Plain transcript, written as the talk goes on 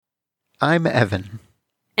I'm Evan.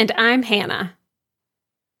 And I'm Hannah.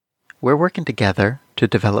 We're working together to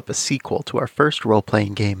develop a sequel to our first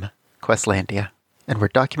role-playing game, Questlandia, and we're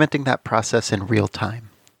documenting that process in real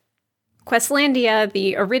time. Questlandia,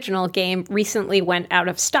 the original game, recently went out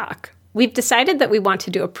of stock. We've decided that we want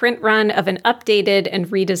to do a print run of an updated and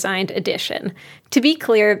redesigned edition. To be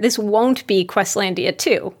clear, this won't be Questlandia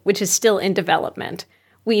 2, which is still in development.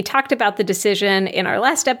 We talked about the decision in our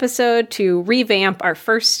last episode to revamp our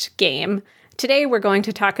first game. Today we're going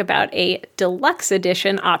to talk about a deluxe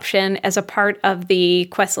edition option as a part of the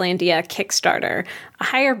Questlandia Kickstarter, a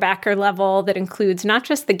higher backer level that includes not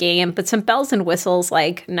just the game, but some bells and whistles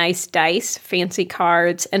like nice dice, fancy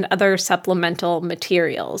cards, and other supplemental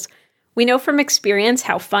materials. We know from experience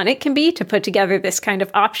how fun it can be to put together this kind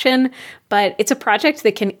of option, but it's a project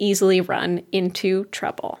that can easily run into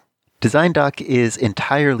trouble. Design Doc is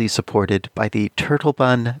entirely supported by the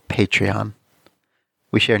Turtlebun Patreon.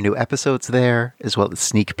 We share new episodes there, as well as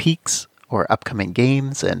sneak peeks or upcoming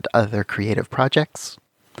games and other creative projects.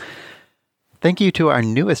 Thank you to our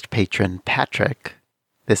newest patron, Patrick.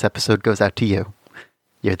 This episode goes out to you.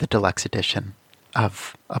 You're the deluxe edition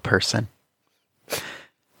of a person.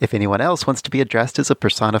 If anyone else wants to be addressed as a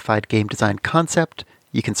personified game design concept,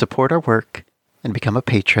 you can support our work and become a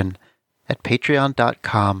patron at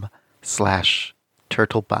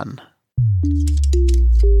patreon.com/turtlebun.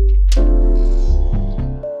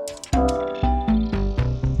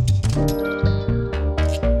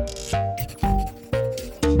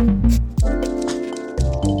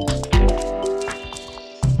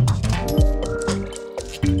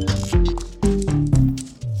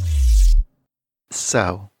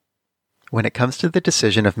 So, when it comes to the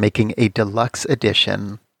decision of making a deluxe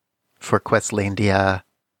edition for Questlandia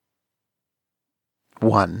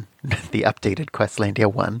 1, the updated Questlandia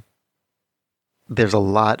 1, there's a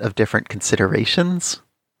lot of different considerations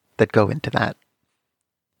that go into that.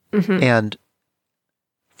 Mm-hmm. And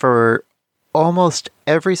for almost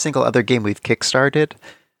every single other game we've kickstarted,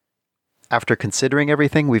 after considering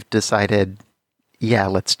everything, we've decided, yeah,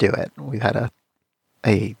 let's do it. We've had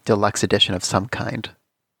a deluxe edition of some kind.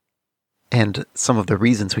 And some of the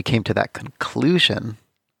reasons we came to that conclusion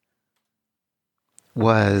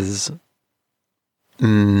was,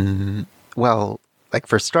 well, like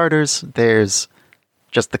for starters, there's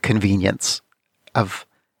just the convenience of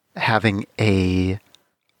having a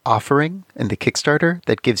offering in the Kickstarter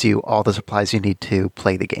that gives you all the supplies you need to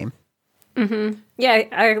play the game. Mm-hmm. Yeah,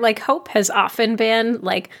 our hope has often been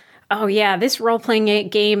oh yeah, this role-playing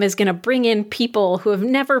game is going to bring in people who have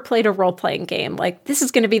never played a role-playing game. This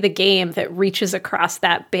is going to be the game that reaches across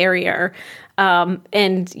that barrier.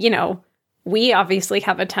 And, we obviously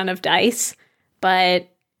have a ton of dice, but,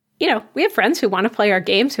 we have friends who want to play our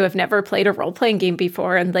games who have never played a role-playing game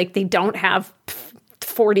before, and, they don't have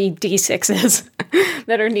 40 D6s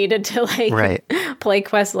that are needed to, right. play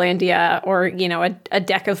Questlandia, or, a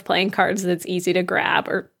deck of playing cards that's easy to grab.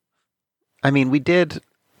 We did...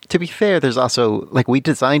 To be fair, there's also, we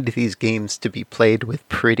designed these games to be played with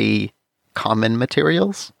pretty common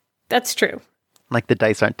materials. That's true. The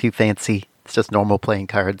dice aren't too fancy. It's just normal playing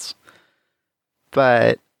cards.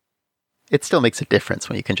 But it still makes a difference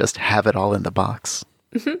when you can just have it all in the box.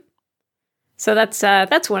 Mm-hmm. So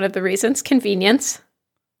that's one of the reasons, convenience.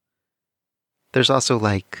 There's also,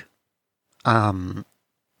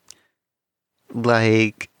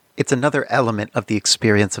 it's another element of the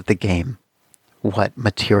experience of the game. What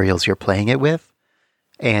materials you're playing it with.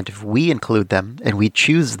 And if we include them and we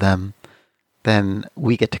choose them, then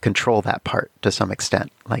we get to control that part to some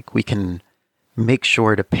extent. We can make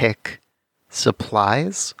sure to pick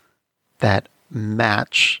supplies that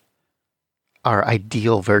match our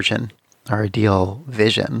ideal version, our ideal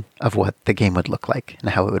vision of what the game would look like and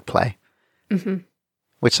how it would play. Mm-hmm.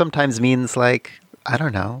 Which sometimes means having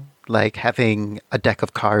a deck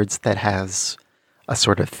of cards that has a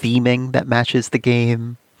sort of theming that matches the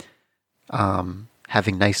game,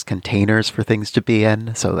 having nice containers for things to be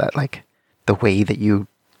in so that the way that you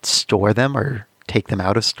store them or take them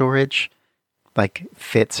out of storage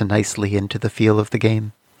fits nicely into the feel of the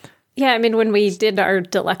game. Yeah, when we did our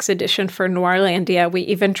deluxe edition for Noirlandia, we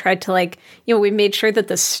even tried to we made sure that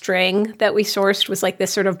the string that we sourced was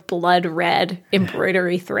this sort of blood red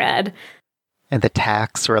embroidery thread. And the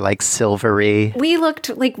tacks were silvery. We looked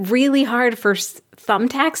really hard for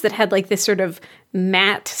thumbtacks that had this sort of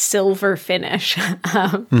matte silver finish.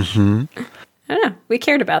 Mm-hmm. I don't know. We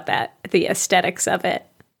cared about that, the aesthetics of it.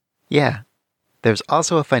 Yeah. There's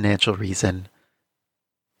also a financial reason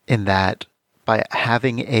in that by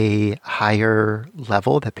having a higher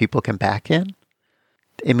level that people can back in,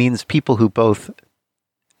 it means people who both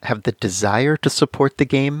have the desire to support the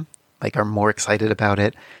game like are more excited about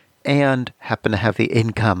it and happen to have the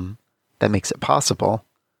income that makes it possible,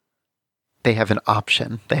 they have an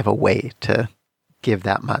option. They have a way to give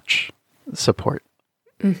that much support.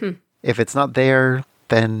 Mm-hmm. If it's not there,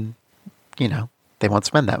 then, they won't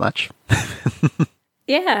spend that much.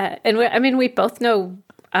 Yeah. And we both know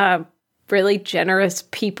really generous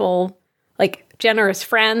people, like generous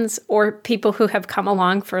friends or people who have come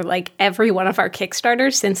along for like every one of our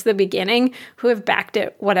Kickstarters since the beginning, who have backed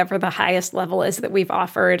it whatever the highest level is that we've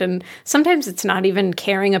offered. And sometimes it's not even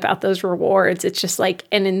caring about those rewards. It's just like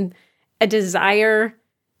a desire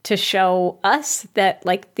to show us that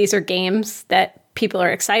like these are games that people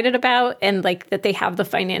are excited about and like that they have the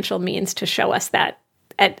financial means to show us that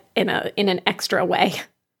in an extra way.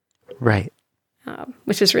 Right.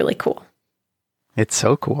 Which is really cool. It's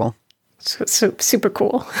so cool. So super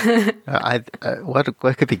cool.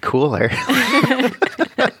 What could be cooler?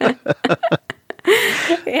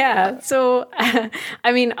 Yeah. So,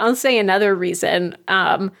 I'll say another reason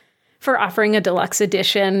for offering a deluxe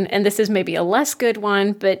edition, and this is maybe a less good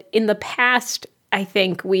one, but in the past, I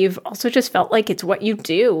think we've also just felt like it's what you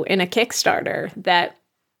do in a Kickstarter, that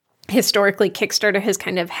historically Kickstarter has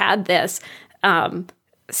kind of had this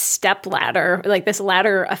step ladder, like this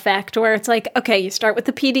ladder effect where it's like, okay, you start with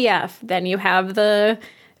the PDF, then you have the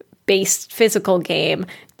base physical game,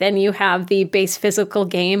 then you have the base physical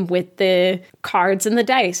game with the cards and the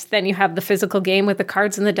dice, then you have the physical game with the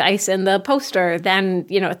cards and the dice and the poster, then,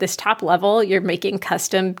 at this top level, you're making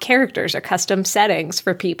custom characters or custom settings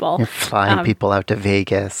for people. You're flying people out to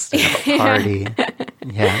Vegas to have a party.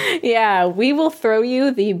 Yeah. Yeah, we will throw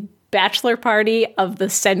you the bachelor party of the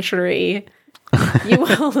century. You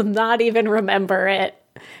will not even remember it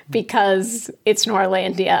because it's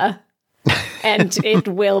Norlandia and it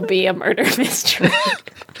will be a murder mystery.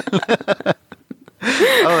 Oh,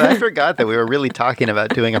 I forgot that we were really talking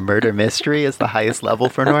about doing a murder mystery as the highest level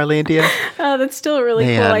for Norlandia. Oh, that's still a really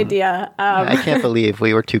cool idea. I can't believe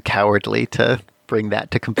we were too cowardly to bring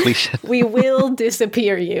that to completion. We will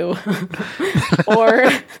disappear you or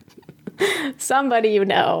somebody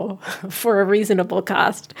for a reasonable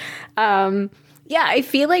cost. Yeah, I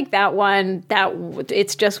feel like that one, that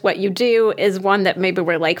it's just what you do, is one that maybe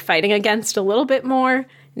we're like fighting against a little bit more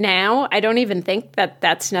now. I don't even think that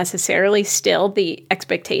that's necessarily still the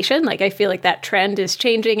expectation. Like, I feel like that trend is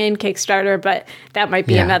changing in Kickstarter, but that might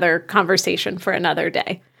be another conversation for another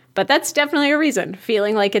day. But that's definitely a reason,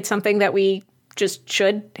 feeling like it's something that we just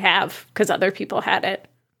should have because other people had it.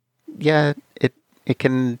 Yeah, it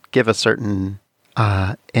can give a certain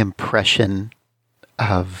impression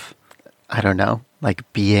of, I don't know,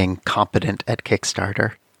 like being competent at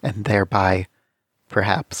Kickstarter and thereby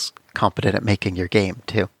perhaps competent at making your game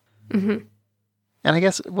too. Mm-hmm. And I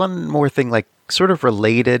guess one more thing, like sort of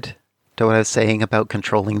related to what I was saying about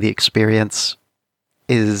controlling the experience,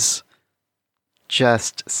 is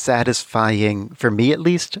just satisfying, for me at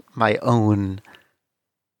least, my own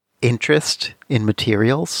interest in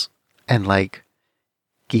materials and like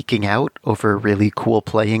geeking out over really cool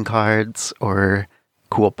playing cards or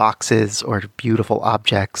cool boxes or beautiful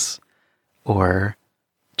objects or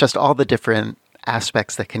just all the different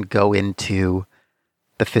aspects that can go into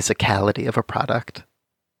the physicality of a product.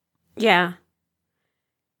 Yeah.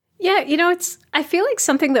 Yeah, I feel like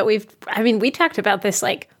something that we talked about this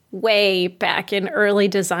like way back in early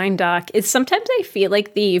Design Doc, is sometimes I feel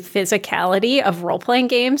like the physicality of role-playing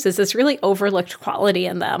games is this really overlooked quality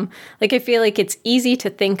in them. Like, I feel like it's easy to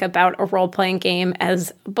think about a role-playing game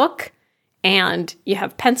as a book, and you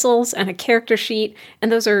have pencils and a character sheet,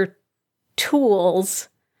 and those are tools.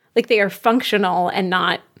 Like, they are functional and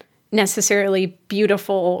not necessarily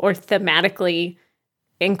beautiful or thematically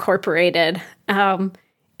incorporated.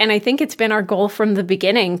 And I think it's been our goal from the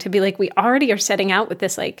beginning to be like, we already are setting out with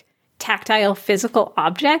this like tactile physical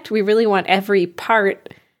object. We really want every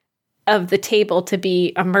part of the table to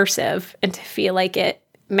be immersive and to feel like it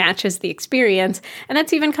matches the experience. And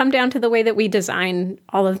that's even come down to the way that we design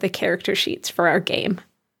all of the character sheets for our game.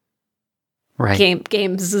 Right.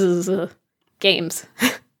 Games.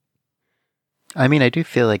 I mean, I do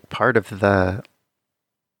feel like part of the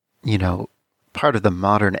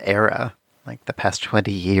modern era, like the past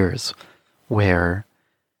 20 years, where,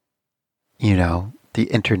 the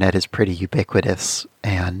internet is pretty ubiquitous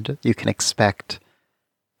and you can expect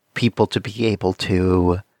people to be able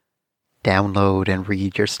to download and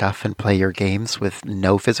read your stuff and play your games with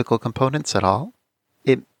no physical components at all.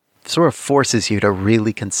 It sort of forces you to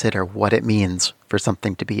really consider what it means for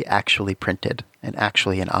something to be actually printed and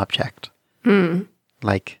actually an object.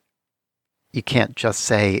 Like, you can't just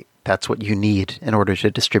say that's what you need in order to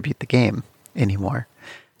distribute the game anymore.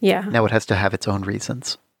 Yeah. Now it has to have its own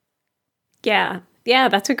reasons. Yeah. Yeah,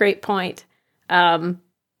 that's a great point.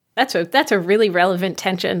 That's a really relevant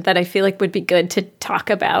tension that I feel like would be good to talk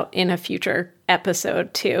about in a future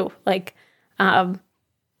episode too. Like, too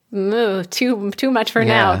much for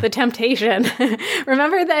now. The temptation.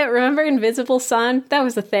 Remember Invisible Sun? That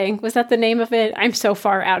was the thing. Was that the name of it? I'm so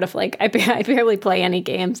far out of I barely play any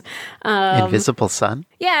games. Invisible Sun?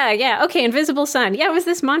 Yeah. Okay, Invisible Sun. Yeah, it was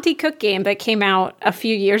this Monty Cook game that came out a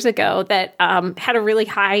few years ago that had a really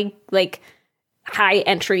high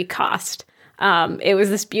entry cost. It was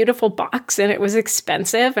this beautiful box and it was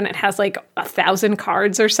expensive and it has 1,000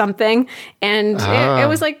 cards or something. And it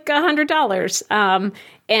was $100.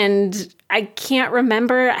 And I can't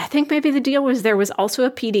remember. I think maybe the deal was there was also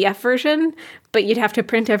a PDF version, but you'd have to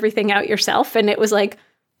print everything out yourself. And it was $100.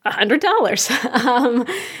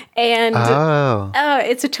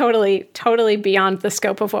 It's a totally beyond the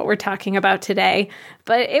scope of what we're talking about today.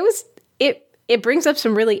 But it brings up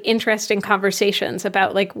some really interesting conversations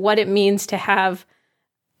about what it means to have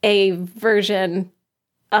a version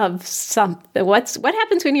of something. What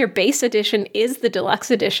happens when your base edition is the deluxe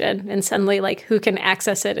edition and suddenly who can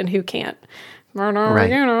access it and who can't? Right.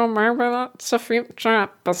 Maybe that's a future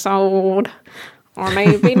episode. Or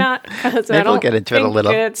maybe not, because maybe I don't we'll get into it a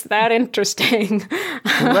little. It's that interesting.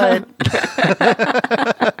 What?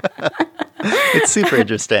 It's super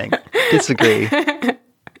interesting. Disagree.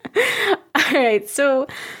 All right, so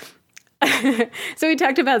we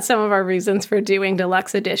talked about some of our reasons for doing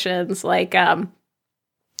deluxe editions,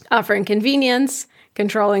 offering convenience,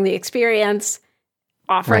 controlling the experience,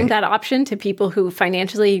 offering that option to people who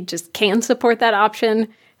financially just can support that option,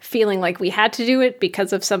 feeling like we had to do it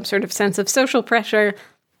because of some sort of sense of social pressure,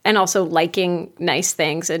 and also liking nice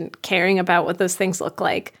things and caring about what those things look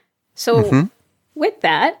like. So with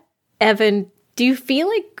that, Evan, do you feel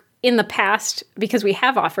like in the past, because we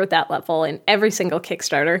have offered that level in every single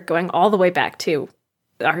Kickstarter, going all the way back to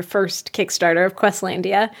our first Kickstarter of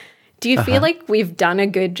Questlandia, do you feel like we've done a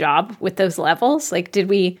good job with those levels? Where did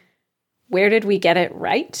we get it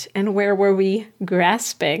right? And where were we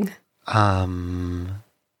grasping? Okay,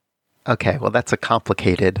 well, that's a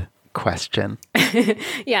complicated question.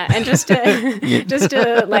 Yeah, and just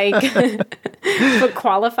to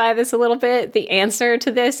qualify this a little bit, the answer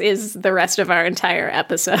to this is the rest of our entire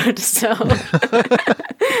episode. So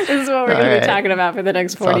this is what we're going to be talking about for the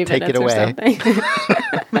next 40 minutes or something.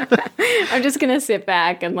 I'm just going to sit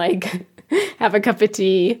back and have a cup of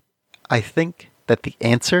tea. I think that the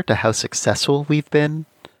answer to how successful we've been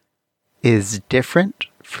is different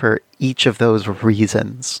for each of those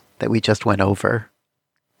reasons that we just went over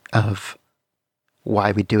of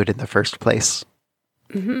why we do it in the first place.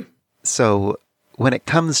 So when it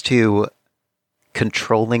comes to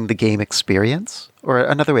controlling the game experience, or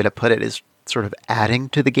another way to put it is sort of adding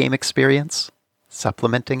to the game experience,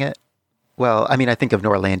 supplementing it. Well, I mean, I think of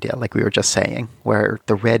Norlandia, like we were just saying, where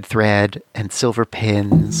the red thread and silver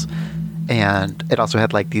pins, and it also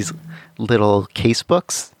had these little case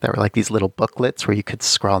books that were these little booklets where you could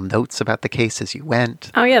scrawl notes about the case as you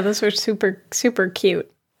went. Oh yeah, those were super, super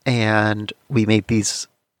cute. And we made these,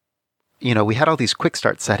 we had all these quick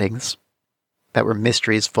start settings that were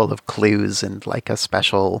mysteries full of clues and a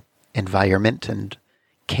special environment and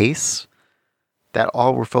case that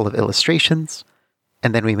all were full of illustrations.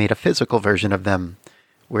 And then we made a physical version of them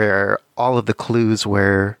where all of the clues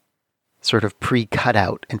were sort of pre-cut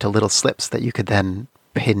out into little slips that you could then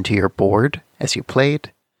pin to your board as you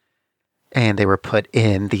played. And they were put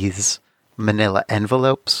in these manila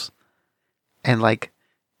envelopes. And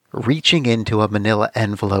reaching into a manila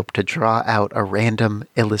envelope to draw out a random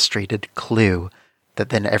illustrated clue that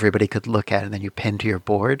then everybody could look at and then you pin to your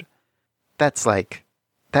board. That's that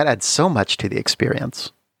adds so much to the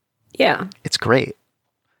experience. Yeah. It's great.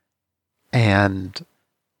 And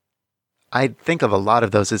I think of a lot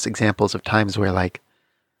of those as examples of times where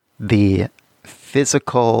the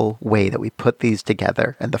physical way that we put these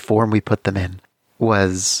together and the form we put them in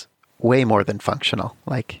was way more than functional.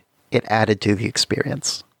 It added to the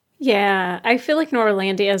experience. Yeah, I feel like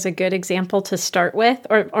Norlandia is a good example to start with,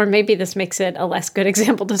 or maybe this makes it a less good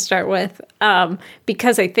example to start with,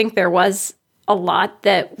 because I think there was a lot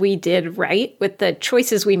that we did right with the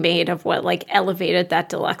choices we made of what elevated that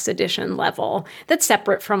deluxe edition level. That's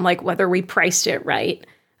separate from whether we priced it right,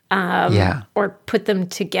 or put them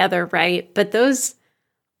together right. But those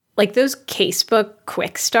casebook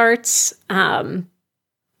quick starts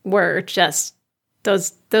were just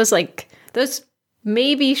those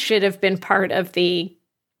maybe should have been part of the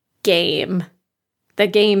game.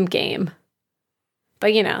 But,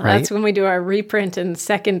 that's when we do our reprint and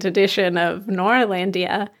second edition of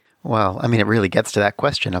Norlandia. Well, I mean, it really gets to that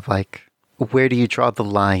question of where do you draw the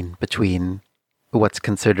line between what's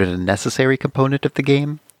considered a necessary component of the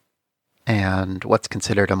game and what's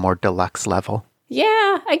considered a more deluxe level? Yeah,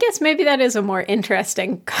 I guess maybe that is a more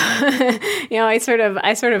interesting. I sort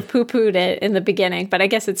of poo-pooed it in the beginning, but I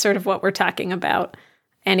guess it's sort of what we're talking about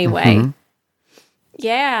anyway. Mm-hmm.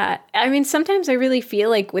 Yeah, I mean, sometimes I really feel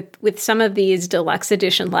like with some of these deluxe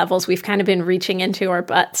edition levels, we've kind of been reaching into our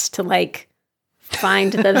butts to like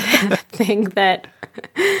find the thing that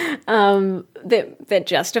that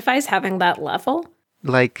justifies having that level.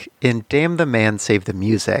 Like in Damn the Man, Save the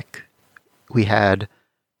Music, we had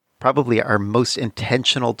probably our most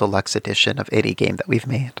intentional deluxe edition of any game that we've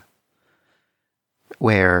made.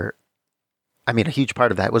 Where, I mean, a huge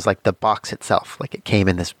part of that was like the box itself. Like it came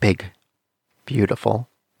in this big, beautiful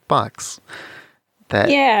box that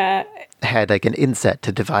had like an inset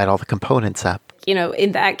to divide all the components up.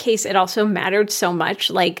 In that case, it also mattered so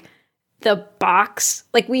much. Like the box,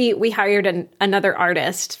 like we hired another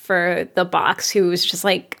artist for the box who was just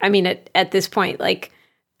like, I mean, at this point, like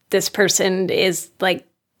this person is like,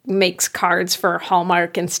 makes cards for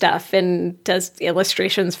Hallmark and stuff and does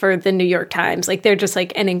illustrations for the New York Times. Like they're just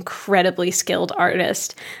like an incredibly skilled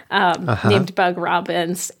artist named Bug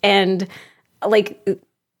Robbins. And like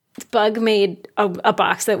Bug made a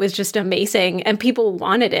box that was just amazing and people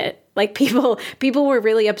wanted it. Like people were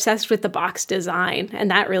really obsessed with the box design, and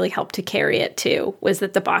that really helped to carry it too, was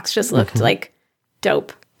that the box just looked like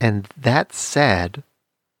dope. And that said,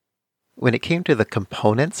 when it came to the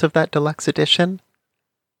components of that deluxe edition,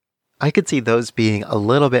 I could see those being a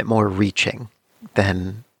little bit more reaching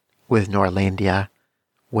than with Norlandia,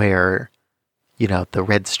 where, the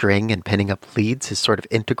red string and pinning up leads is sort of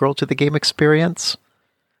integral to the game experience.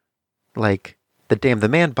 Like, the Damn the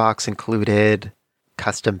Man box included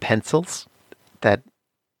custom pencils that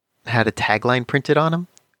had a tagline printed on them,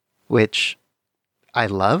 which I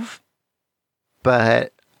love,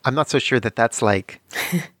 but I'm not so sure that that's like...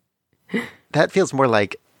 that feels more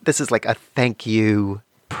like, this is like a thank you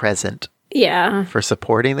present for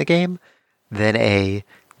supporting the game than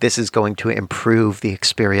this is going to improve the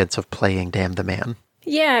experience of playing Damn the Man.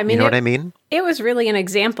 Yeah, I mean, you know what I mean? It was really an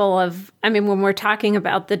example of, I mean, when we're talking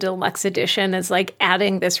about the deluxe edition as like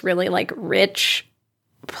adding this really like rich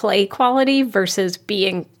play quality versus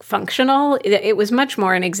being functional, it was much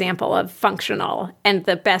more an example of functional. And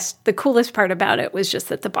the coolest part about it was just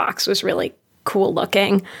that the box was really cool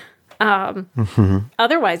looking.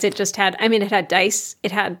 Otherwise, it just had, it had dice,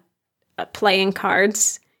 it had playing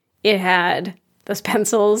cards, it had those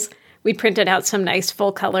pencils. We printed out some nice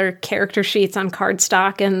full color character sheets on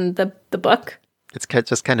cardstock in the book. It's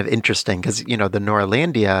just kind of interesting because, the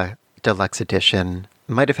Norlandia Deluxe Edition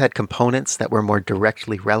might have had components that were more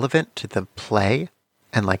directly relevant to the play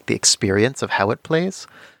and like the experience of how it plays,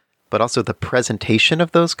 but also the presentation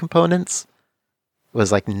of those components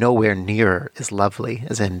was like nowhere near as lovely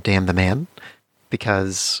as in Damn the Man,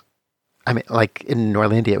 because like in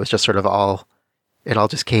Norlandia, it was just sort of it all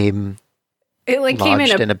just came. It like came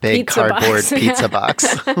in a big cardboard pizza box.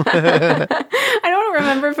 I don't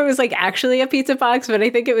remember if it was like actually a pizza box, but I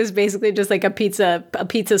think it was basically just like a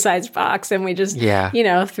pizza-sized box, and we just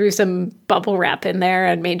threw some bubble wrap in there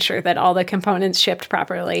and made sure that all the components shipped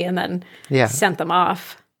properly, and then sent them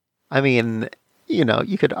off. I mean,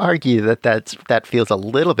 you could argue that feels a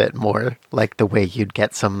little bit more like the way you'd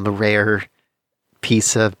get some rare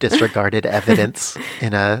piece of disregarded evidence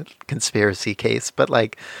in a conspiracy case. But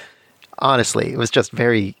like, honestly, it was just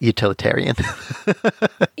very utilitarian.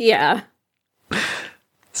 Yeah.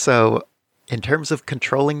 So in terms of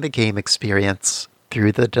controlling the game experience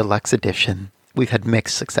through the deluxe edition, we've had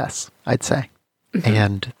mixed success, I'd say. Mm-hmm.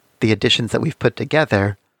 And the editions that we've put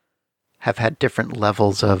together have had different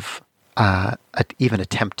levels of even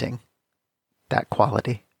attempting that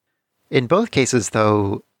quality. In both cases,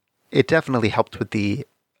 though, it definitely helped with the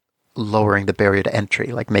lowering the barrier to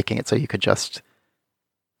entry, like making it so you could just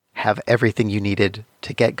have everything you needed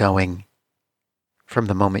to get going from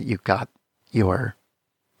the moment you got your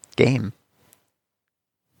game.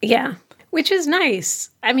 Yeah, which is nice.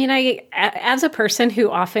 I mean, as a person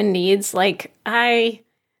who often needs, like, I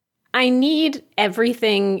need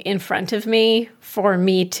everything in front of me for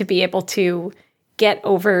me to be able to get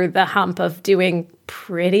over the hump of doing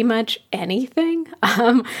pretty much anything.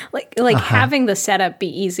 Having the setup be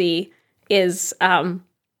easy is, I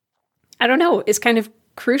don't know, is kind of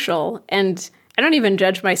crucial. And I don't even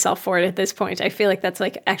judge myself for it at this point. I feel like that's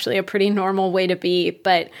like actually a pretty normal way to be.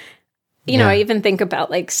 But, you know, I even think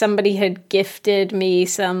about like somebody had gifted me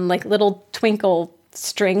some like little twinkle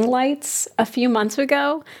string lights a few months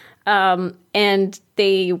ago. And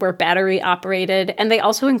they were battery operated, and they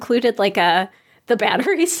also included like the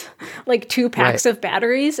batteries, like 2 packs of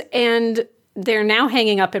batteries, and they're now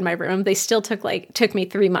hanging up in my room. They still took me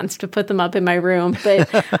 3 months to put them up in my room, but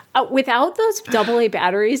without those AA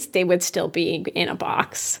batteries, they would still be in a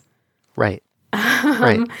box. Right.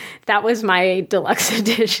 Right. That was my deluxe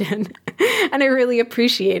edition, and I really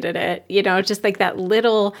appreciated it. You know, just like that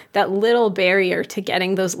little barrier to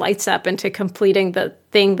getting those lights up and to completing the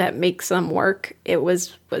thing that makes them work. It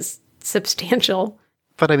was substantial.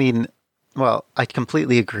 But I mean, well, I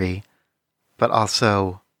completely agree, but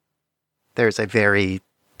also there's a very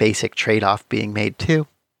basic trade-off being made too,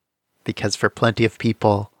 because for plenty of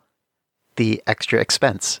people, the extra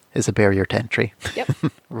expense is a barrier to entry. Yep.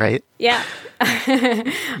 Right? Yeah.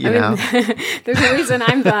 There's a reason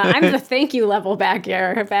I'm the thank you level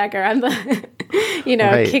backer. I'm the,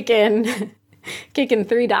 right. kicking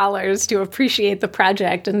 $3 to appreciate the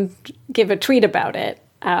project and give a tweet about it.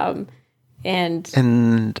 And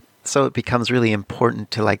so it becomes really important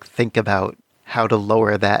to think about how to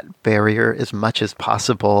lower that barrier as much as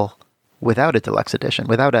possible without a deluxe edition,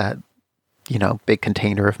 without a big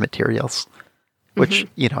container of materials, which,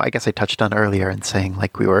 I guess I touched on earlier in saying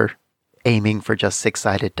we were aiming for just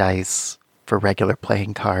 6-sided dice, for regular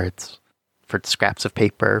playing cards, for scraps of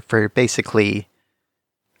paper, for basically,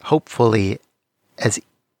 hopefully, as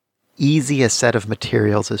easy a set of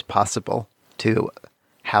materials as possible to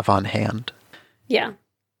have on hand. Yeah.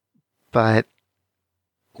 But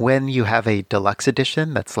when you have a deluxe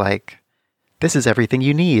edition that's this is everything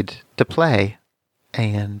you need to play,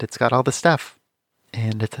 and it's got all the stuff,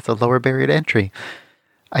 and it's a lower barrier to entry,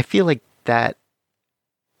 I feel like that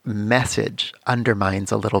message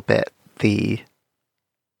undermines a little bit the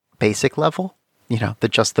basic level,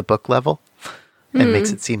 just the book level, and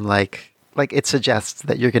makes it seem like it suggests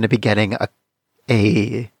that you're going to be getting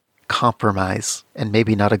a compromise, and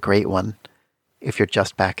maybe not a great one, if you're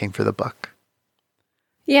just backing for the book.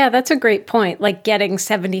 Yeah, that's a great point. Getting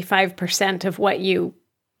 75% of what you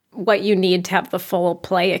need to have the full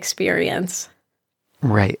play experience.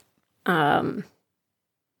 Right.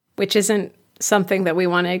 Which isn't something that we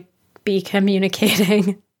want to be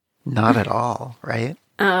communicating. Not at all, right?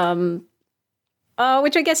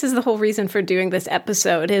 Which I guess is the whole reason for doing this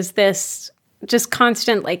episode, is this just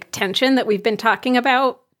constant tension that we've been talking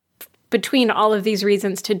about between all of these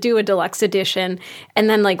reasons to do a deluxe edition, and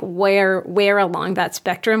then where along that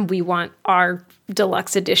spectrum we want our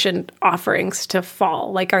deluxe edition offerings to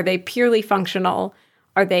fall. Are they purely functional?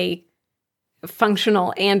 Are they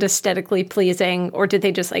functional and aesthetically pleasing? Or did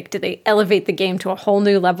they just did they elevate the game to a whole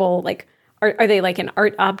new level? Are they an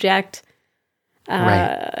art object?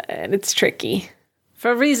 Right. And it's tricky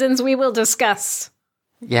for reasons we will discuss.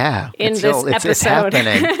 Yeah. In this episode. It's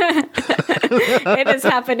happening. It is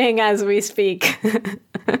happening as we speak.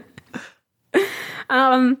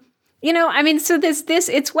 So this,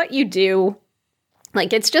 it's what you do.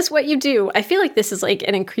 It's just what you do. I feel like this is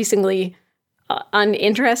an increasingly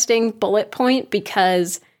uninteresting bullet point,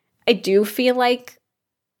 because I do feel like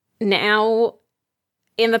now,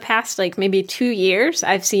 in the past, maybe 2 years,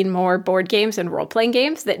 I've seen more board games and role-playing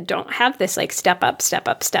games that don't have this, step up,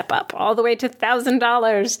 all the way to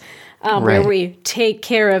 $1,000, where we take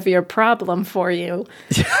care of your problem for you.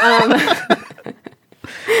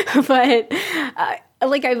 But,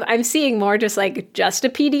 I'm seeing more just a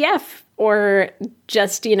PDF, or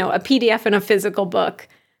just, a PDF in a physical book,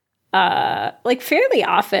 fairly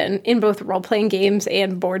often in both role-playing games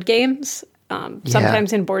and board games.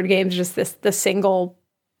 Sometimes in board games, just the single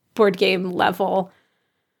board game level.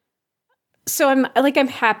 So I'm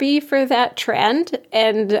happy for that trend.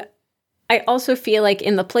 And I also feel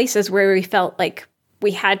in the places where we felt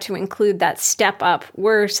we had to include that step up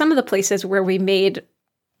were some of the places where we made,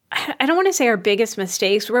 I don't want to say our biggest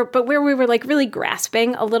mistakes, but where we were really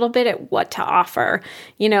grasping a little bit at what to offer,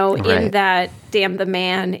 Right. In that Damn the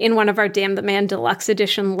Man, in one of our Damn the Man deluxe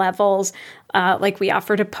edition levels, we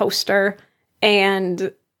offered a poster.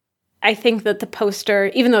 And I think that the poster,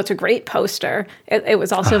 even though it's a great poster, it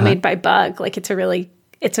was also made by Bug.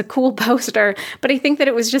 It's a cool poster, but I think that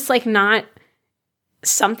it was just not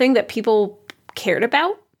something that people cared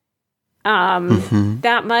about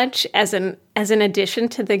that much as an addition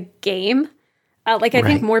to the game. I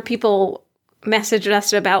think more people messaged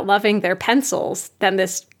us about loving their pencils than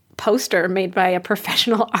this poster made by a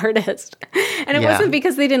professional artist. And it wasn't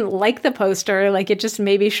because they didn't like the poster. It just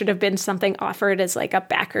maybe should have been something offered as a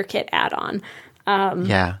backer kit add-on.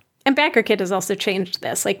 And backer kit has also changed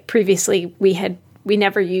this. Previously we had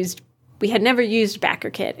never used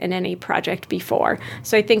backer kit in any project before.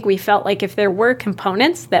 So I think we felt if there were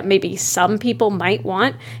components that maybe some people might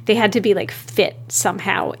want, they had to be fit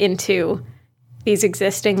somehow into these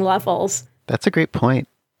existing levels. That's a great point.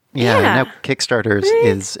 Yeah, Yeah. now Kickstarters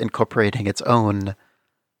is incorporating its own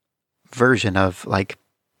version of like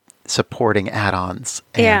supporting add-ons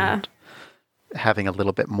and Yeah. having a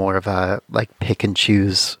little bit more of a like pick and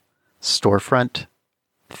choose storefront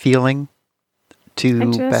feeling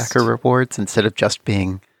to backer rewards instead of just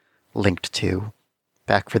being linked to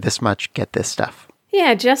back for this much, get this stuff.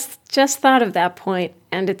 Yeah, just thought of that point,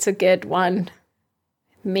 and it's a good one.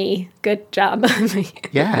 Good job.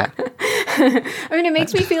 Yeah. I mean, it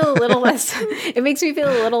makes me feel a little less. It makes me feel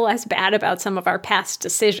a little less bad about some of our past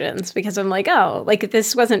decisions because I'm like, oh, like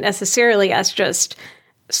this wasn't necessarily us just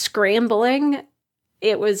scrambling.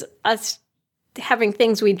 It was us having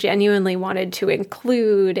things we genuinely wanted to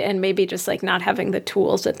include, and maybe just like not having the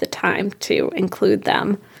tools at the time to include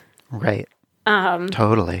them. Right.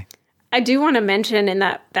 Totally. I do want to mention in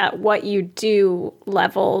that what you do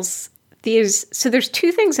levels. So there's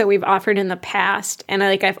two things that we've offered in the past, and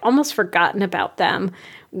I've almost forgotten about them,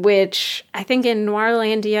 which I think in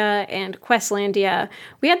Noirlandia and Questlandia,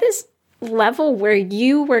 we had this level where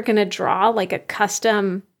you were going to draw like a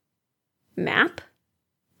custom map,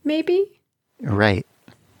 maybe? Right.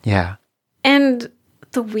 Yeah. And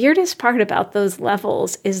the weirdest part about those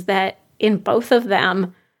levels is that in both of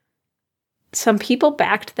them, some people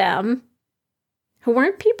backed them who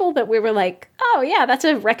weren't people that we were like, oh yeah, that's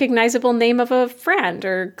a recognizable name of a friend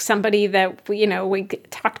or somebody that we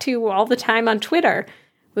talk to all the time on Twitter.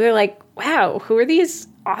 We were like, wow, who are these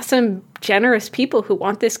awesome, generous people who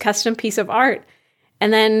want this custom piece of art?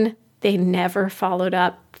 And then they never followed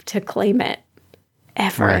up to claim it,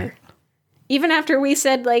 ever. Right. Even after we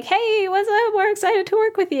said like, hey, what's up? We're excited to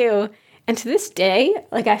work with you. And to this day,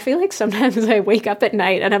 like I feel like sometimes I wake up at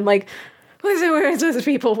night and I'm like, where are those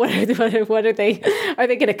people? What are they? Are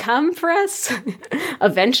they going to come for us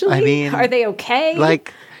eventually? I mean, are they okay?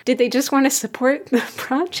 Like, did they just want to support the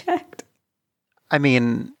project? I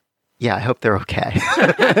mean, yeah, I hope they're okay.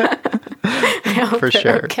 I hope for they're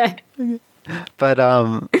sure. Okay. But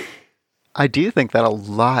I do think that a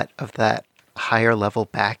lot of that higher level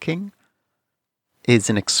backing is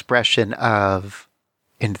an expression of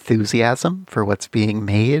enthusiasm for what's being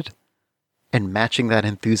made and matching that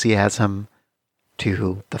enthusiasm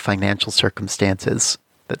to the financial circumstances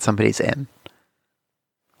that somebody's in,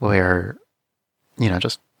 where,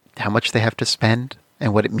 just how much they have to spend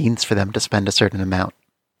and what it means for them to spend a certain amount.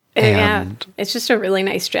 Yeah, it's just a really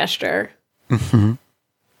nice gesture. Mm-hmm.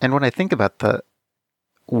 And when I think about the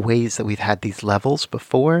ways that we've had these levels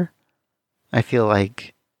before, I feel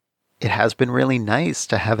like it has been really nice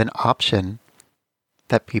to have an option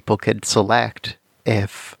that people could select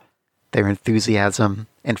if their enthusiasm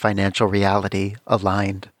and financial reality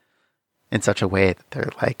aligned in such a way that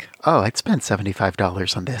they're like, oh, I'd spend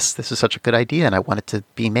 $75 on this. This is such a good idea, and I want it to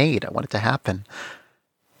be made. I want it to happen.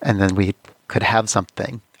 And then we could have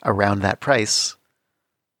something around that price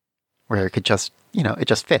where it could just, it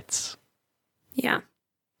just fits. Yeah.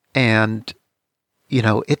 And,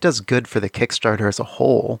 it does good for the Kickstarter as a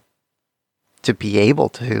whole to be able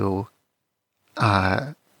to,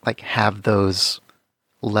 have those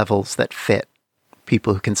levels that fit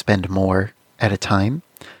people who can spend more at a time.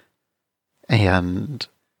 And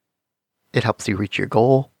it helps you reach your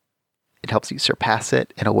goal. It helps you surpass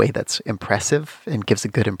it in a way that's impressive and gives a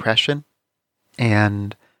good impression.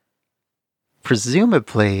 And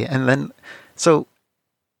presumably, and then, so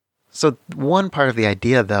one part of the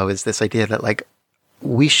idea, though, is this idea that,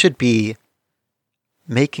 we should be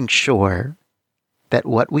making sure that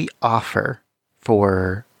what we offer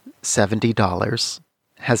for $70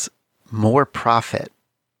 has more profit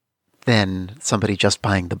than somebody just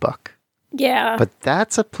buying the book. Yeah. But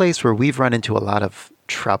that's a place where we've run into a lot of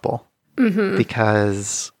trouble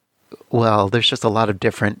because, there's just a lot of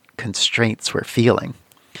different constraints we're feeling.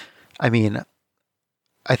 I mean,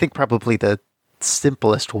 I think probably the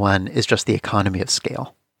simplest one is just the economy of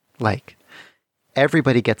scale.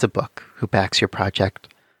 Everybody gets a book who backs your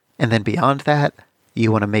project. And then beyond that,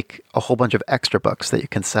 you want to make a whole bunch of extra books that you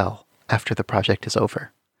can sell after the project is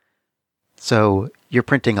over. So you're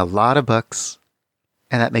printing a lot of books,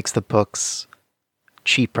 and that makes the books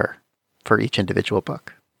cheaper for each individual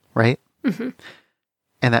book, right? Mm-hmm.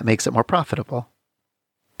 And that makes it more profitable.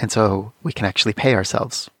 And so we can actually pay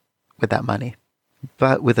ourselves with that money.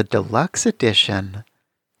 But with a deluxe edition,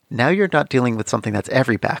 now you're not dealing with something that's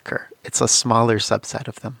every backer. It's a smaller subset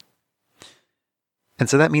of them. And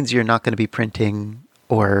so that means you're not going to be printing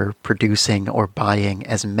or producing or buying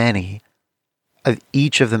as many of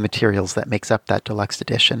each of the materials that makes up that deluxe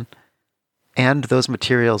edition. And those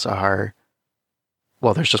materials are,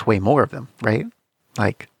 there's just way more of them, right?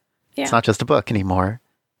 It's not just a book anymore,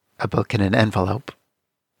 a book in an envelope.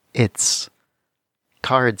 It's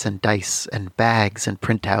cards and dice and bags and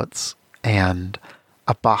printouts and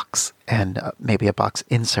a box and maybe a box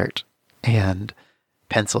insert and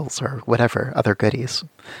pencils or whatever other goodies.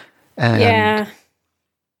 And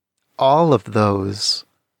all of those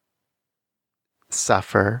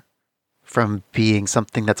suffer from being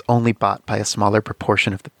something that's only bought by a smaller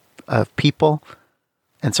proportion of people.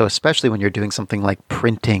 And so especially when you're doing something like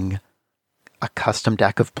printing a custom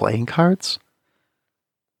deck of playing cards,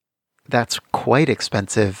 that's quite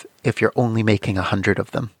expensive if you're only making 100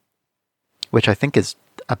 of them, which I think is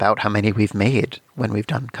about how many we've made when we've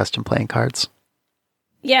done custom playing cards.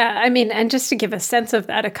 Yeah, I mean, and just to give a sense of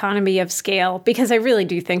that economy of scale, because I really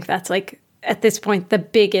do think that's like, at this point, the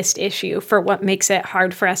biggest issue for what makes it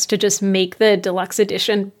hard for us to just make the deluxe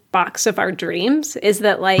edition box of our dreams is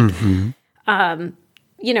that, like,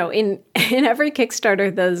 you know, in every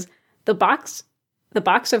Kickstarter, the box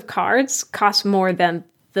of cards costs more than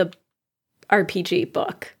the RPG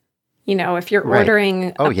book. You know, if you're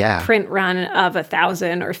ordering a print run of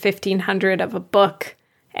 1,000 or 1,500 of a book,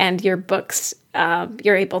 and your books,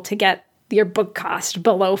 you're able to get your book cost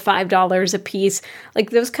below $5 a piece.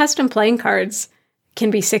 Like, those custom playing cards can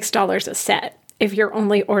be $6 a set if you're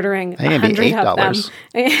only ordering 100 of them.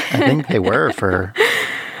 I think they were for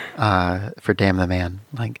Damn the Man.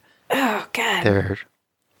 Like, oh god,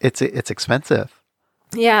 it's expensive.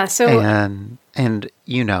 Yeah. So and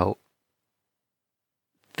you know,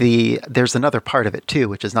 there's another part of it too,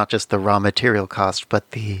 which is not just the raw material cost,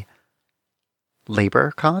 but the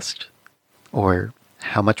labor cost, or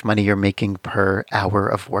how much money you're making per hour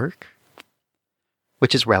of work,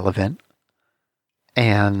 which is relevant.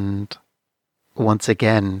 And once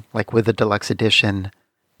again, like with the deluxe edition,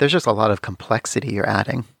 there's just a lot of complexity you're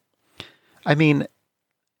adding. I mean,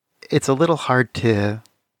 it's a little hard to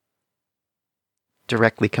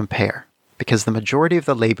directly compare because the majority of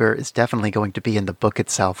the labor is definitely going to be in the book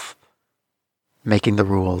itself, making the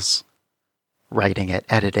rules, writing it,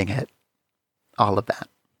 editing it, all of that.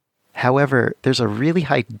 However, there's a really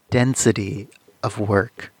high density of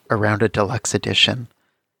work around a deluxe edition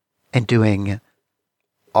and doing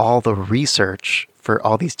all the research for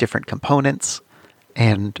all these different components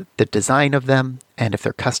and the design of them, and if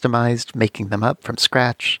they're customized, making them up from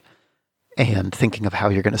scratch and thinking of how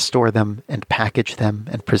you're going to store them and package them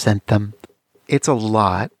and present them. It's a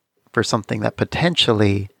lot for something that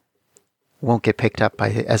potentially won't get picked up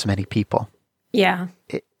by as many people. Yeah.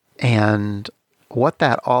 And what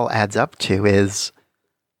that all adds up to is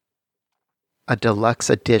a deluxe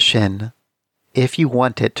edition, if you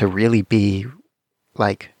want it to really be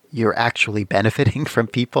like you're actually benefiting from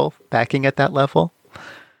people backing at that level,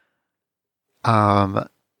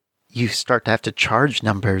 you start to have to charge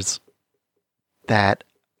numbers that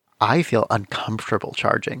I feel uncomfortable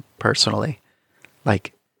charging personally.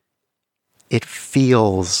 Like, it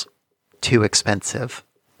feels too expensive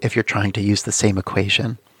if you're trying to use the same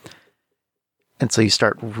equation. And so you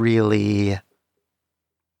start really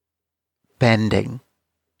bending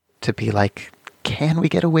to be like, can we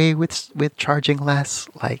get away with charging less?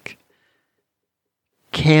 Like,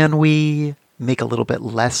 can we make a little bit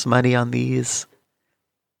less money on these?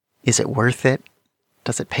 Is it worth it?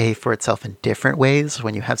 Does it pay for itself in different ways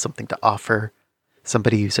when you have something to offer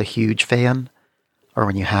somebody who's a huge fan? Or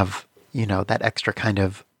when you have, you know, that extra kind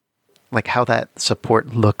of, like how that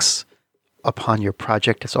support looks upon your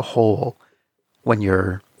project as a whole when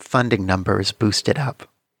your funding number is boosted up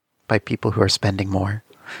by people who are spending more.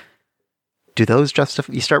 Do those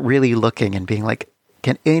justify? You start really looking and being like,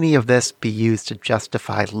 can any of this be used to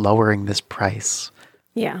justify lowering this price?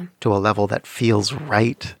 Yeah. To a level that feels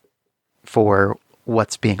right for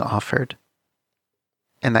what's being offered.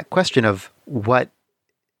 And that question of what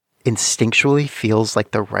instinctually feels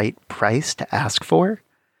like the right price to ask for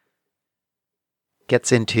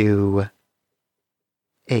gets into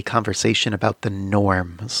a conversation about the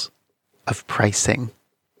norms of pricing,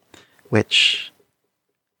 which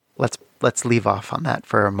let's leave off on that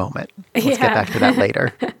for a moment. Let's get back to that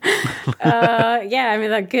later. Yeah, I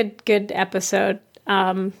mean, a good episode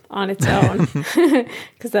on its own,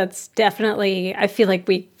 because that's definitely, I feel like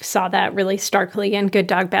we saw that really starkly in Good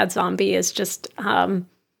Dog, Bad Zombie, is just the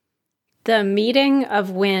meeting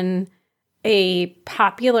of when a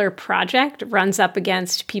popular project runs up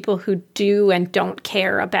against people who do and don't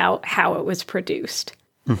care about how it was produced.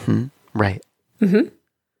 Mm-hmm. Right. Mm-hmm.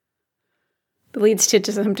 It leads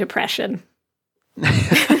to some depression.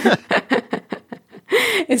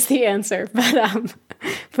 Is the answer, but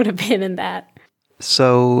put a pin in that.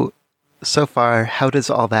 So far, how does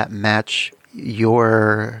all that match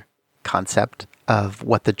your concept of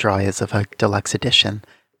what the draw is of a deluxe edition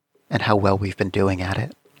and how well we've been doing at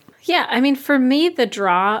it? Yeah, I mean, for me, the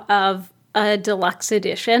draw of a deluxe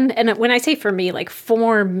edition, and when I say for me, like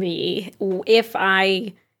for me,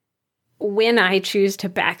 when I choose to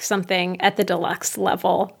back something at the deluxe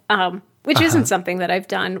level, which isn't something that I've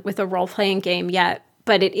done with a role-playing game yet,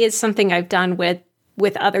 but it is something I've done with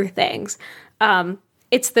other things.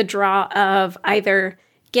 It's the draw of either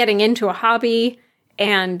getting into a hobby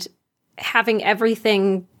and having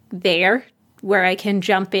everything there where I can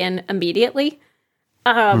jump in immediately,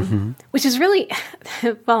 which is really,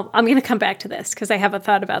 well, I'm going to come back to this because I have a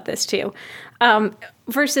thought about this too,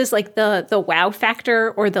 versus like the wow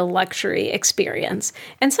factor or the luxury experience.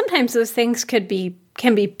 And sometimes those things can be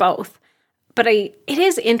both. But it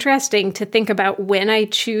is interesting to think about when I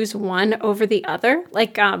choose one over the other.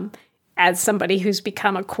 Like, as somebody who's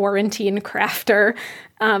become a quarantine crafter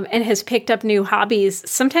and has picked up new hobbies,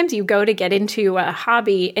 sometimes you go to get into a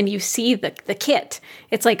hobby and you see the kit.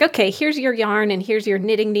 It's like, okay, here's your yarn and here's your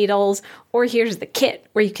knitting needles, or here's the kit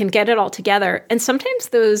where you can get it all together. And sometimes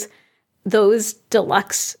those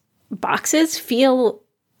deluxe boxes feel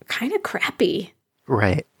kind of crappy.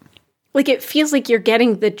 Right. Like, it feels like you're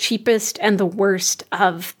getting the cheapest and the worst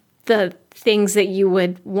of the things that you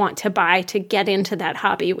would want to buy to get into that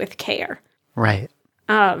hobby with care. Right.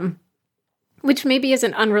 Which maybe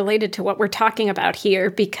isn't unrelated to what we're talking about here,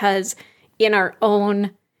 because in our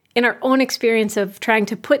own experience of trying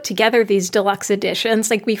to put together these deluxe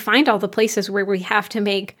editions, like, we find all the places where we have to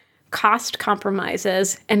make cost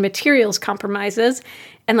compromises and materials compromises.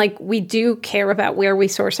 And like, we do care about where we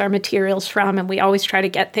source our materials from. And we always try to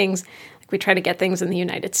get things, like, we try to get things in the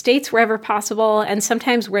United States wherever possible. And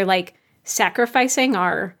sometimes we're like sacrificing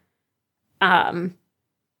our, our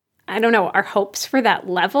hopes for that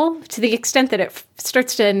level to the extent that it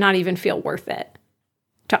starts to not even feel worth it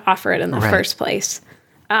to offer it in the first place.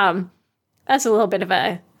 That's a little bit of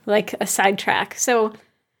a sidetrack. So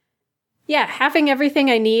yeah, having everything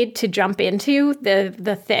I need to jump into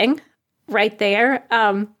the thing right there.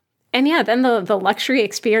 And yeah, then the luxury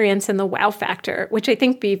experience and the wow factor, which I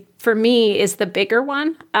think for me is the bigger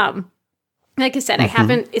one. Like I said,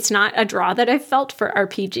 it's not a draw that I've felt for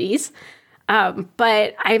RPGs.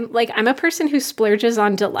 But I'm a person who splurges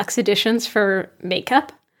on deluxe editions for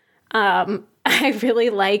makeup. I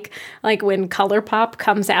really like when ColourPop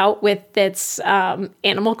comes out with its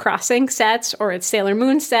Animal Crossing sets or its Sailor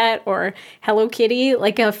Moon set or Hello Kitty.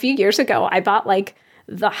 Like, a few years ago, I bought like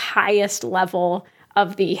the highest level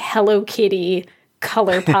of the Hello Kitty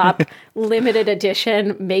ColourPop limited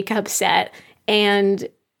edition makeup set, and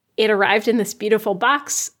it arrived in this beautiful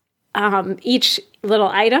box. Each little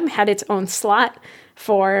item had its own slot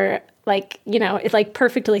for, it's like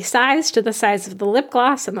perfectly sized to the size of the lip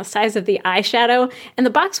gloss and the size of the eyeshadow. And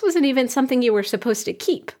the box wasn't even something you were supposed to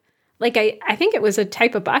keep. Like, I think it was a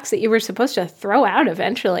type of box that you were supposed to throw out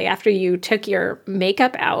eventually after you took your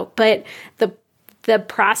makeup out. But the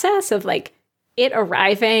process of like it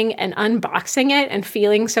arriving and unboxing it and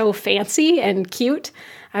feeling so fancy and cute,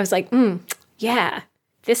 I was like, yeah,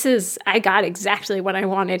 I got exactly what I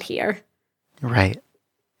wanted here. Right.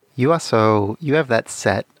 You have that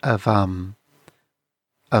set of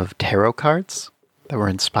tarot cards that were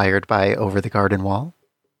inspired by Over the Garden Wall.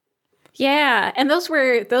 Yeah, and those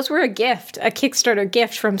were a gift, a Kickstarter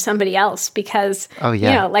gift from somebody else, because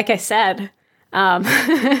like I said,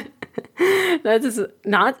 that is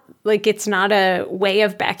not like, it's not a way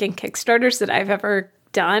of backing Kickstarters that I've ever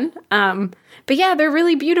done. But yeah, they're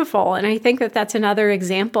really beautiful, and I think that that's another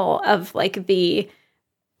example of like the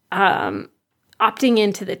opting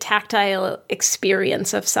into the tactile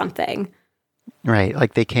experience of something. Right.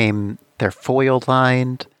 Like, they're foil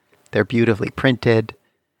lined, they're beautifully printed.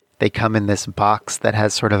 They come in this box that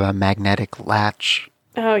has sort of a magnetic latch.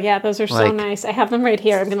 Oh yeah, those are so nice. I have them right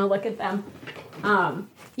here. I'm going to look at them.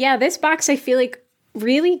 Yeah, this box I feel like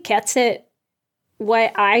really gets it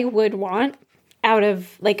what I would want out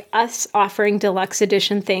of like us offering deluxe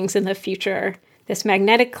edition things in the future. This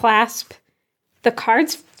magnetic clasp. The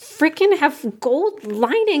cards freaking have gold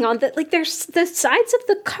lining on the, like, there's the sides of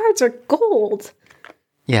the cards are gold.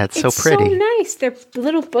 Yeah, it's so pretty. So nice. Their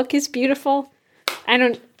little book is beautiful.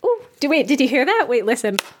 Wait, did you hear that? Wait,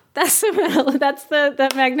 listen. That's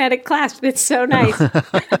the magnetic clasp. It's so nice.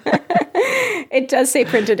 It does say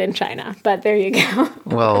printed in China, but there you go.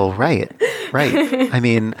 Well, right. I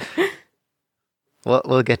mean,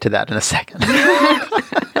 we'll get to that in a second.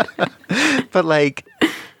 But like,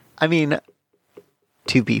 I mean,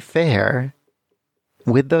 to be fair,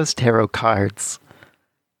 with those tarot cards,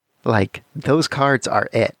 like, those cards are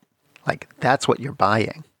it. Like, that's what you're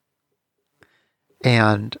buying.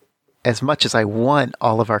 And as much as I want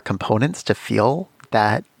all of our components to feel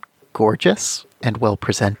that gorgeous and well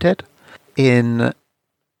presented. In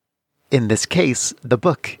this case, the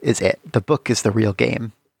book is it. The book is the real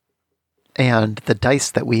game. And the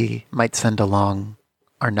dice that we might send along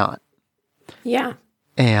are not. Yeah.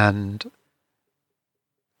 And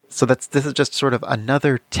so this is just sort of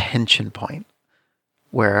another tension point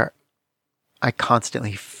where I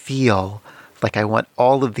constantly feel like I want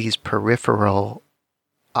all of these peripheral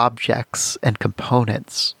objects and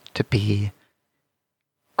components to be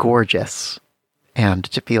gorgeous and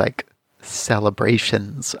to be like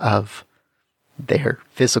celebrations of their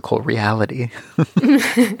physical reality.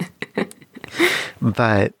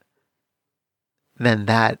 But then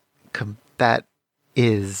that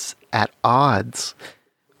is at odds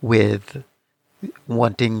with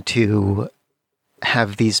wanting to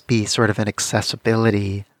have these be sort of an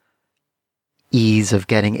accessibility, ease of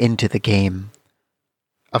getting into the game,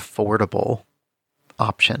 affordable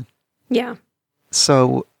option. Yeah.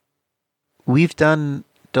 So we've done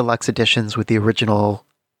deluxe editions with the original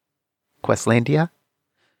Questlandia.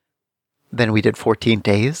 Then we did 14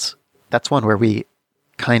 Days. That's one where we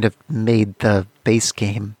kind of made the base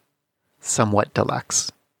game somewhat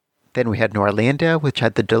deluxe. Then we had Norlandia, which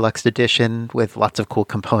had the deluxe edition with lots of cool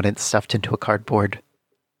components stuffed into a cardboard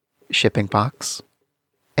shipping box.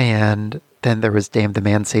 And then there was Damn the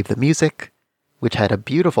Man, Save the Music, which had a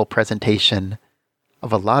beautiful presentation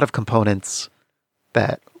of a lot of components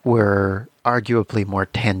that were arguably more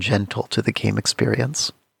tangential to the game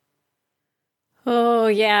experience. Oh,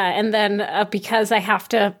 yeah. And then because I have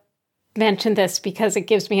to mention this because it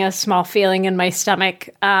gives me a small feeling in my stomach,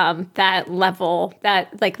 that level,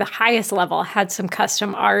 that like the highest level had some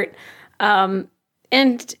custom art.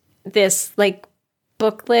 And this like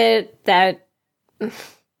booklet that...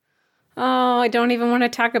 Oh, I don't even want to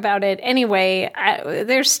talk about it. Anyway,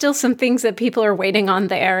 there's still some things that people are waiting on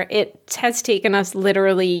there. It has taken us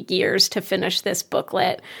literally years to finish this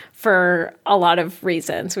booklet for a lot of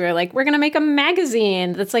reasons. We were like, we're going to make a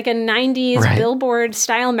magazine that's like a 90s Billboard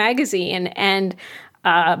style magazine. And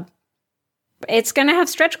it's going to have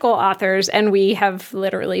stretch goal authors. And we have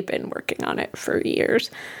literally been working on it for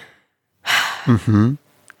years. Mm-hmm.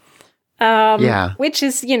 Yeah. Which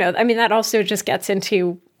is, I mean, that also just gets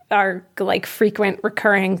into our like frequent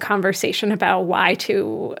recurring conversation about why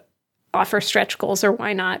to offer stretch goals or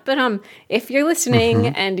why not. But if you're listening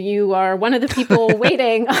and you are one of the people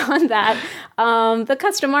waiting on that, the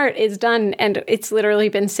custom art is done and it's literally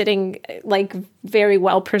been sitting like very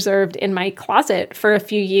well preserved in my closet for a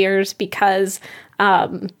few years because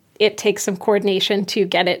it takes some coordination to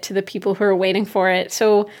get it to the people who are waiting for it.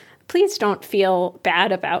 So please don't feel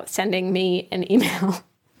bad about sending me an email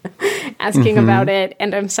asking about it,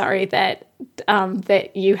 and I'm sorry that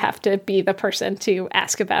that you have to be the person to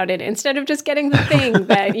ask about it instead of just getting the thing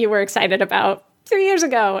that you were excited about 3 years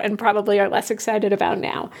ago and probably are less excited about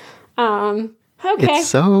now. Okay. It's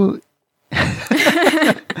so...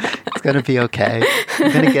 It's going to be okay.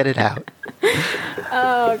 I'm going to get it out.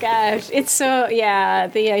 Oh, gosh. It's so... Yeah,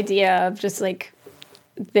 the idea of just like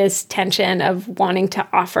this tension of wanting to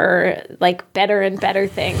offer like better and better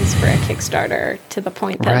things for a Kickstarter to the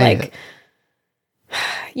point that like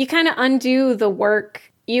you kind of undo the work.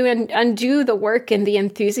 You undo the work and the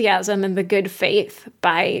enthusiasm and the good faith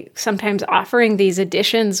by sometimes offering these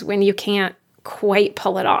editions when you can't quite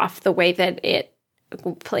pull it off the way that it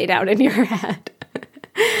played out in your head.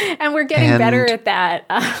 And we're getting better at that,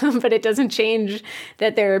 but it doesn't change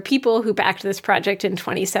that there are people who backed this project in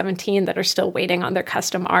 2017 that are still waiting on their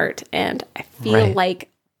custom art, and I feel like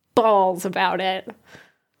balls about it.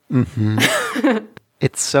 Mm-hmm.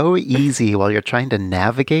 It's so easy while you're trying to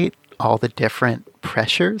navigate all the different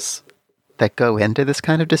pressures that go into this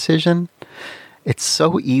kind of decision. It's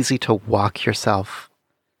so easy to walk yourself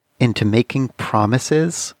into making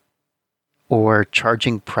promises or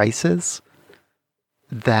charging prices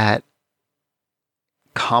that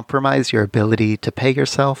compromise your ability to pay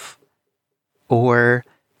yourself or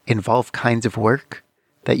involve kinds of work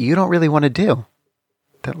that you don't really want to do,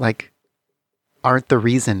 that like aren't the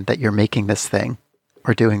reason that you're making this thing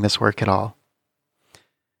or doing this work at all,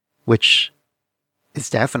 which is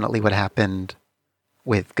definitely what happened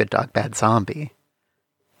with Good Dog Bad Zombie.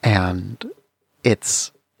 And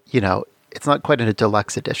it's, it's not quite in a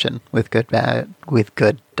deluxe edition with Good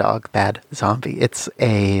Dog Bad Zombie. It's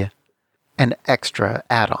an extra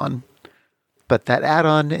add-on. But that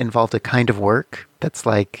add-on involved a kind of work that's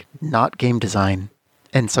like not game design.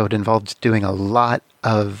 And so it involved doing a lot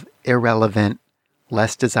of irrelevant,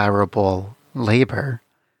 less desirable labor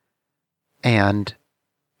and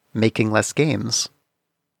making less games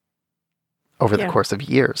over the course of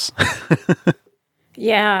years.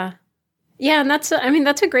 Yeah. Yeah, and that's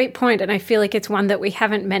a great point, and I feel like it's one that we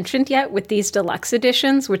haven't mentioned yet with these deluxe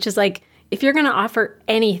editions, which is like if you're going to offer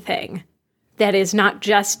anything that is not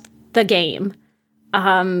just the game,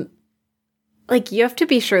 like you have to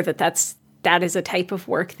be sure that that is a type of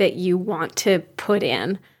work that you want to put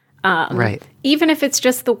in. Right. Even if it's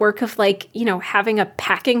just the work of like, having a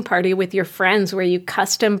packing party with your friends where you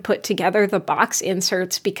custom put together the box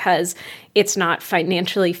inserts because it's not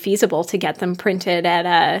financially feasible to get them printed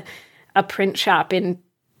at a print shop in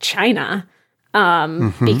China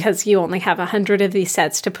because you only have 100 of these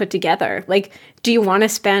sets to put together. Like, do you want to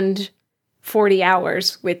spend 40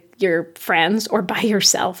 hours with your friends or by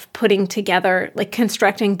yourself putting together, like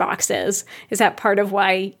constructing boxes? Is that part of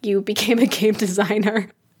why you became a game designer?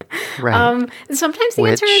 Right. Sometimes the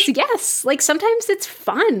answer is yes. Like sometimes it's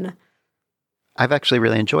fun. I've actually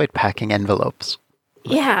really enjoyed packing envelopes.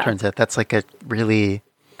 Yeah. Turns out that's like a really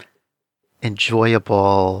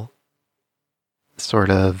enjoyable sort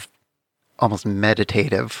of almost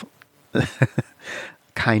meditative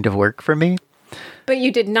kind of work for me. But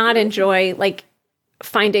you did not enjoy like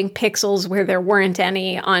finding pixels where there weren't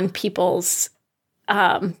any on people's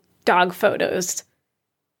dog photos.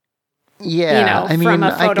 Yeah, from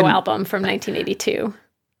a photo album from 1982.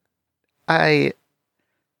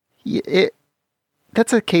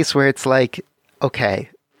 That's a case where it's like,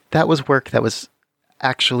 okay, that was work that was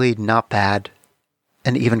actually not bad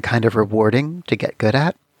and even kind of rewarding to get good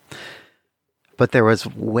at. But there was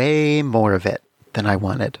way more of it than I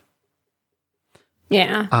wanted.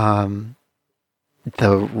 Yeah.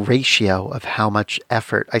 The ratio of how much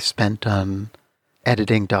effort I spent on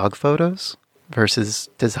editing dog photos versus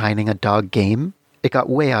designing a dog game, it got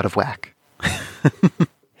way out of whack.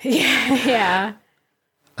 Yeah.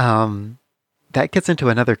 That gets into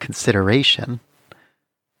another consideration,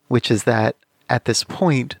 which is that at this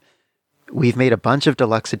point, we've made a bunch of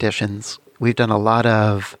deluxe editions. We've done a lot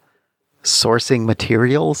of sourcing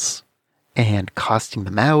materials and costing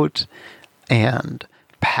them out and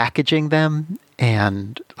packaging them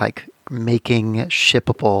and like making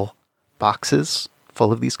shippable boxes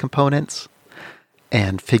full of these components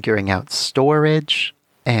and figuring out storage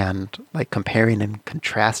and like comparing and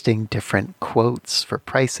contrasting different quotes for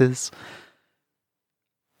prices.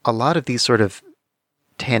 A lot of these sort of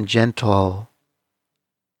tangential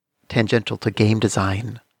to game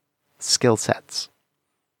design skill sets.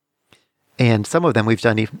 And some of them we've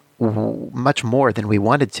done even much more than we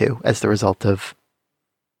wanted to as the result of,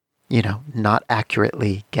 not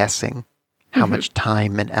accurately guessing how much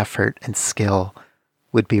time and effort and skill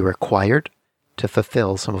would be required to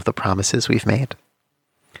fulfill some of the promises we've made.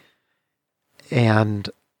 And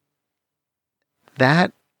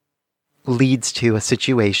that leads to a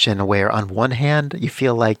situation where on one hand, you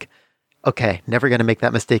feel like, okay, never going to make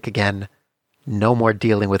that mistake again. No more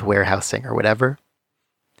dealing with warehousing or whatever.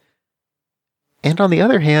 And on the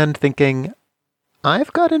other hand, thinking,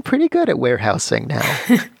 I've gotten pretty good at warehousing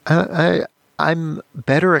now. I'm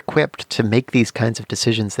better equipped to make these kinds of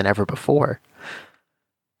decisions than ever before.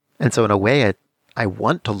 And so in a way, I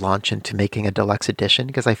want to launch into making a deluxe edition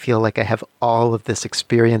because I feel like I have all of this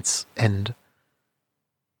experience and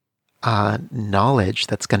knowledge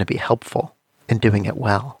that's going to be helpful in doing it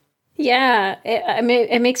well. Yeah,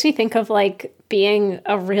 it makes me think of like being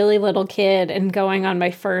a really little kid and going on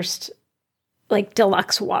my first like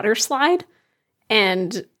deluxe water slide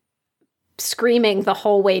and screaming the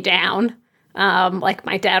whole way down. Like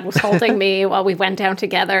my dad was holding me while we went down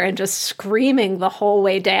together and just screaming the whole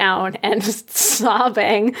way down and just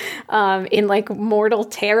sobbing in like mortal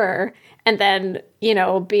terror. And then,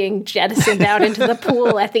 being jettisoned out into the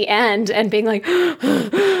pool at the end and being like, and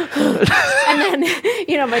then,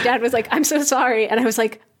 my dad was like, I'm so sorry. And I was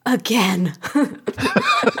like, again.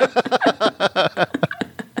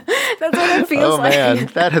 That's what it feels like. Oh, man.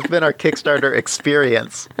 That has been our Kickstarter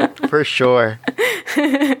experience, for sure.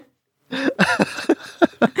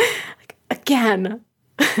 Again.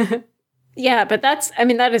 Yeah, but that's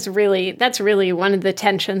really one of the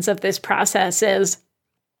tensions of this process is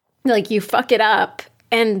like you fuck it up.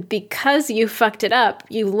 And because you fucked it up,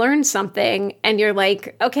 you learn something and you're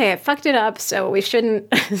like, okay, I fucked it up, so we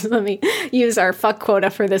shouldn't, let me use our fuck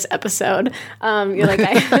quota for this episode. You're like,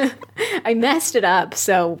 I messed it up,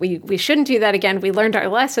 so we shouldn't do that again. We learned our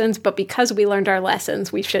lessons, but because we learned our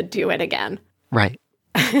lessons, we should do it again. Right.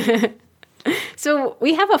 So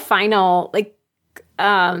we have a final,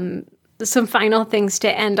 some final things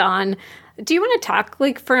to end on. Do you want to talk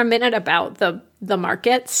for a minute about the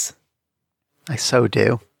markets? I so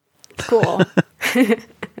do. Cool.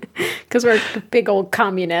 Because we're big old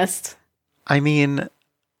communists. I mean,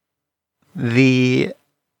 the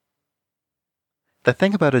the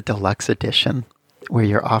thing about a deluxe edition where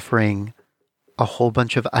you're offering a whole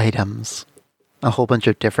bunch of items, a whole bunch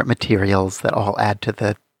of different materials that all add to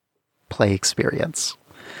the play experience,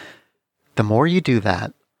 the more you do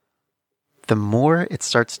that, the more it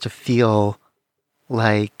starts to feel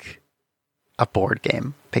like a board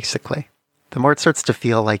game, basically. The more it starts to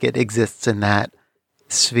feel like it exists in that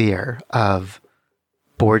sphere of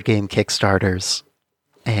board game Kickstarters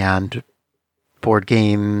and board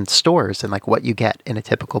game stores and like what you get in a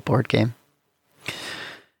typical board game.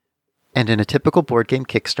 And in a typical board game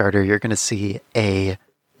Kickstarter, you're going to see a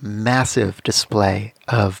massive display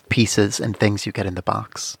of pieces and things you get in the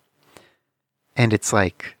box. And it's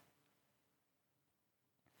like,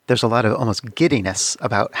 there's a lot of almost giddiness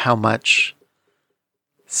about how much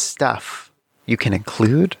stuff you can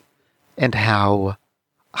include and how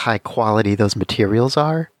high quality those materials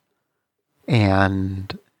are.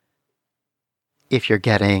 And if you're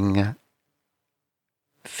getting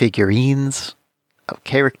figurines of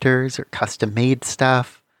characters or custom made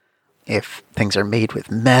stuff, if things are made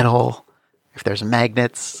with metal, if there's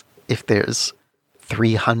magnets, if there's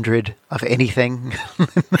 300 of anything,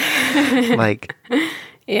 like,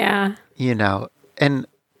 yeah, you know, and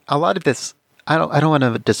a lot of this, I don't want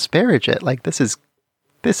to disparage it. Like, this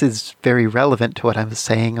is very relevant to what I was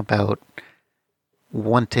saying about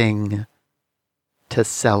wanting to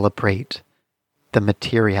celebrate the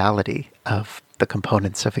materiality of the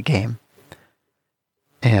components of a game.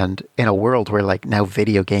 And in a world where like now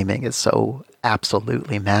video gaming is so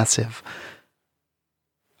absolutely massive,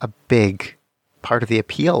 a big part of the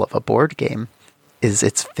appeal of a board game is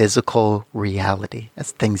its physical reality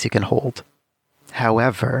as things you can hold.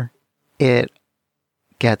 However, it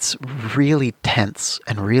gets really tense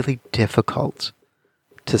and really difficult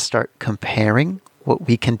to start comparing what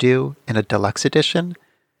we can do in a deluxe edition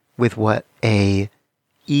with what a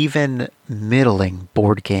even middling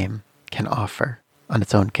board game can offer on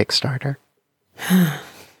its own Kickstarter.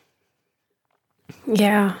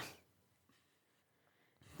 Yeah.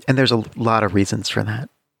 And there's a lot of reasons for that.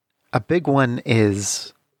 A big one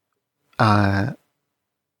is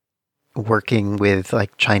working with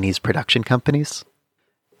like Chinese production companies.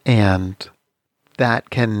 And that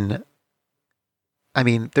can, I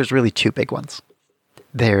mean, there's really two big ones.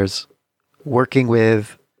 There's working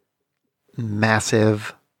with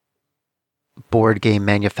massive board game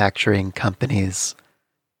manufacturing companies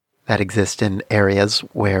that exist in areas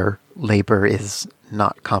where labor is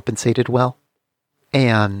not compensated well.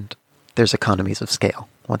 And there's economies of scale,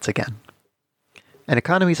 once again. And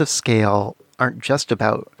economies of scale aren't just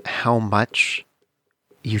about how much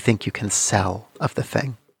you think you can sell of the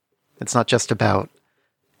thing. It's not just about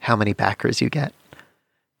how many backers you get.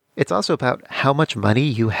 It's also about how much money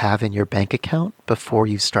you have in your bank account before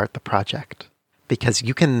you start the project. Because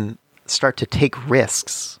you can start to take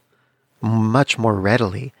risks much more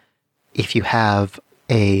readily if you have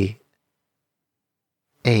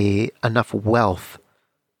enough wealth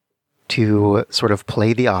to sort of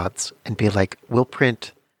play the odds and be like, we'll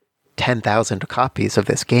print 10,000 copies of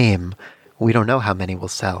this game. We don't know how many will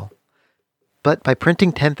sell. But by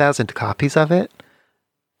printing 10,000 copies of it,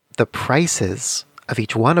 the prices of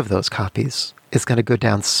each one of those copies is going to go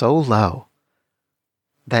down so low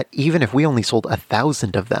that even if we only sold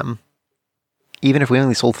 1,000 of them, even if we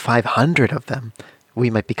only sold 500 of them, we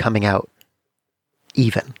might be coming out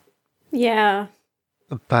even. Yeah.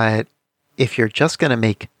 But if you're just going to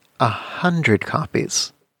make 100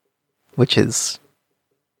 copies, which is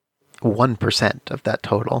 1% of that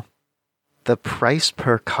total, the price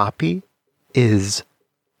per copy is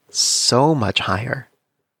so much higher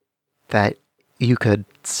that you could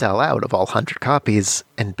sell out of all 100 copies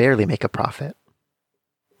and barely make a profit.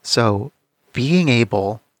 So being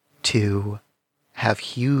able to have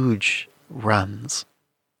huge runs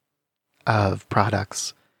of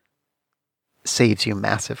products saves you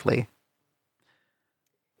massively.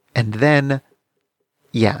 And then,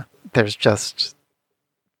 yeah,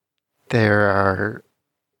 there are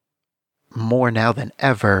more now than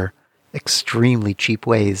ever extremely cheap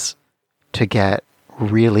ways to get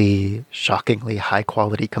really shockingly high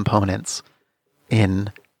quality components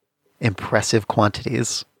in impressive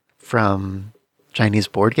quantities from Chinese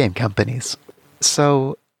board game companies.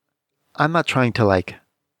 So I'm not trying to like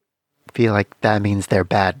feel like that means they're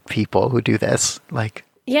bad people who do this. Like,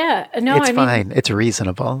 yeah, no, it's fine. It's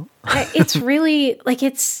reasonable. It's really like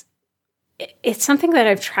it's something that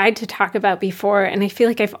I've tried to talk about before, and I feel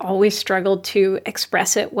like I've always struggled to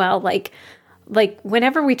express it well. Like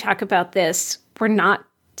whenever we talk about this, we're not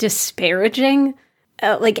disparaging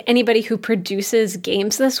like anybody who produces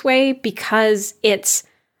games this way, because it's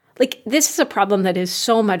like this is a problem that is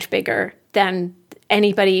so much bigger than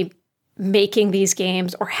anybody making these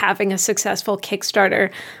games or having a successful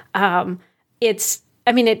Kickstarter. It's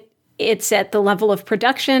at the level of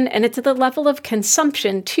production, and it's at the level of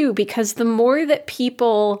consumption too, because the more that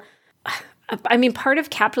people, part of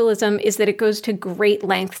capitalism is that it goes to great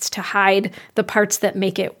lengths to hide the parts that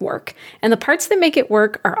make it work. And the parts that make it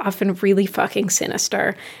work are often really fucking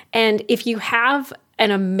sinister. And if you have an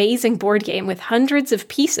amazing board game with hundreds of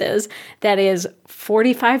pieces that is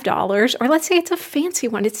 $45, or let's say it's a fancy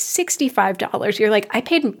one, it's $65. You're like, I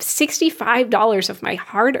paid $65 of my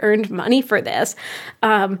hard-earned money for this.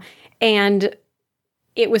 And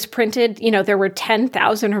it was printed, there were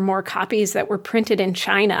 10,000 or more copies that were printed in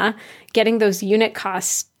China, getting those unit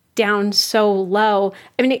costs down so low.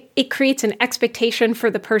 It creates an expectation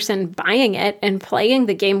for the person buying it and playing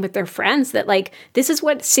the game with their friends that, like, this is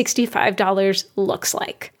what $65 looks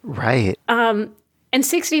like. Right. And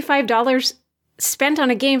 $65 spent on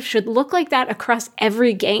a game should look like that across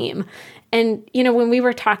every game. And, when we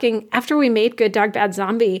were talking, after we made Good Dog, Bad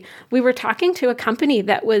Zombie, we were talking to a company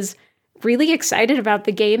that was really excited about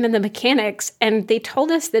the game and the mechanics, and they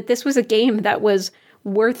told us that this was a game that was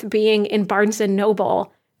worth being in Barnes &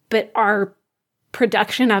 Noble, but our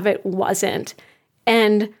production of it wasn't.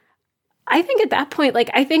 And I think at that point,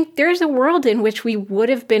 I think there's a world in which we would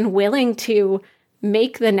have been willing to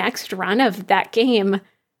make the next run of that game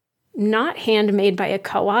not handmade by a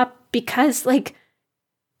co-op, because,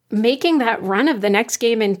 making that run of the next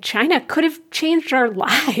game in China could have changed our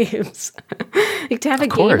lives. To have a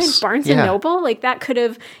game in Barnes & Noble, that could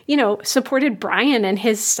have, supported Brian and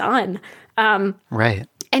his son. Right.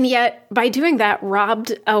 And yet, by doing that,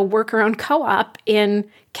 robbed a worker-owned co-op in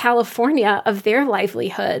California of their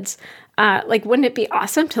livelihoods. Wouldn't it be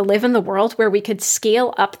awesome to live in the world where we could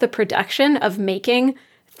scale up the production of making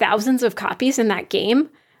thousands of copies in that game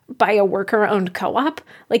by a worker-owned co-op?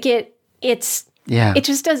 It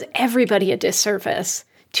just does everybody a disservice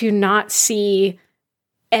to not see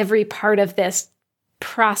every part of this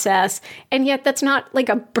process. And yet that's not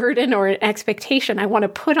a burden or an expectation I want to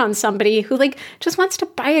put on somebody who just wants to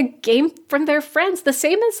buy a game from their friends. The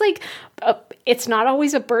same as it's not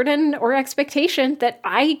always a burden or expectation that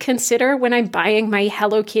I consider when I'm buying my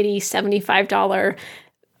Hello Kitty $75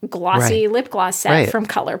 glossy lip gloss set from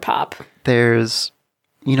ColourPop. There's,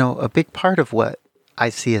 a big part of what I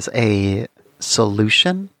see as a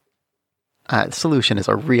solution. Solution is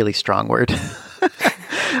a really strong word.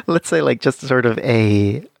 Let's say just sort of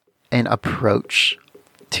an approach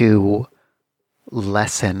to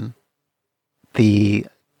lessen the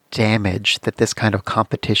damage that this kind of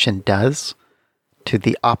competition does to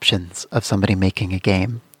the options of somebody making a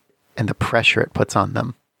game and the pressure it puts on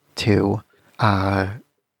them to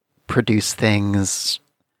produce things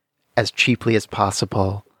as cheaply as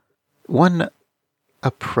possible. One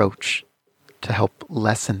approach to help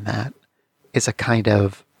lessen that is a kind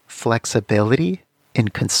of flexibility in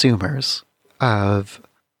consumers of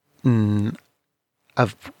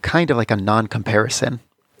kind of a non-comparison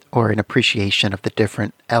or an appreciation of the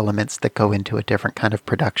different elements that go into a different kind of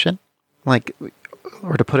production.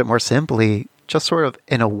 Or to put it more simply, just sort of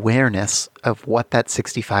an awareness of what that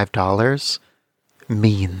 $65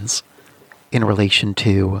 means in relation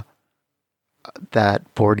to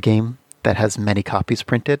that board game that has many copies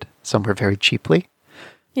printed somewhere very cheaply.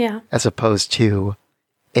 Yeah. As opposed to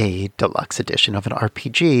a deluxe edition of an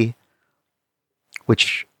RPG,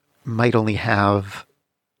 which might only have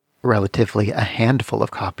relatively a handful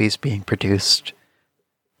of copies being produced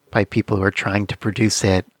by people who are trying to produce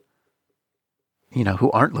it,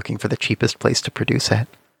 who aren't looking for the cheapest place to produce it.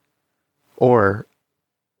 Or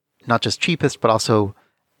not just cheapest, but also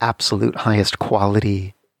absolute highest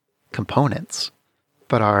quality components,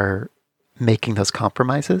 but are making those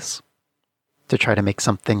compromises to try to make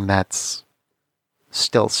something that's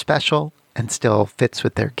still special and still fits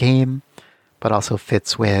with their game, but also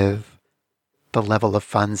fits with the level of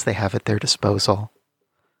funds they have at their disposal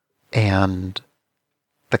and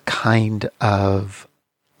the kind of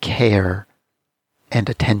care and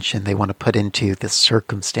attention they want to put into the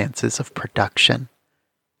circumstances of production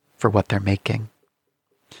for what they're making.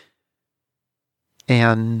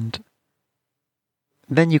 And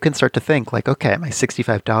then you can start to think okay, my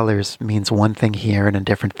 $65 means one thing here and a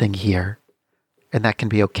different thing here. And that can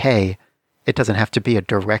be okay. It doesn't have to be a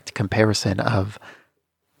direct comparison of,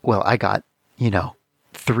 well, I got,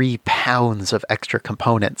 3 pounds of extra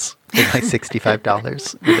components in my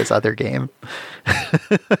 $65 with this other game.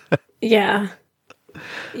 Yeah.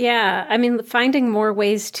 Yeah. Finding more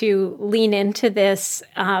ways to lean into this,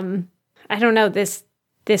 this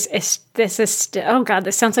oh God,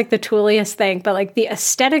 this sounds like the tooliest thing, but like the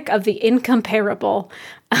aesthetic of the incomparable,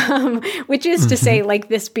 which is to say like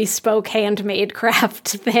this bespoke handmade craft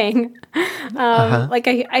thing. Like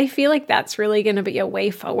I feel like that's really going to be a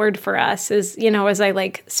way forward for us as I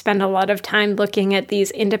like spend a lot of time looking at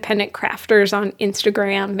these independent crafters on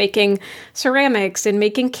Instagram, making ceramics and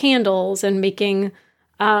making candles and making,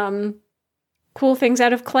 cool things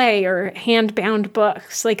out of clay or hand-bound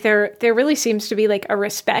books. Like there really seems to be like a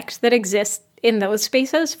respect that exists in those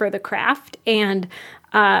spaces for the craft. And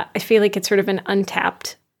I feel like it's sort of an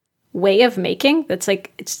untapped way of making that's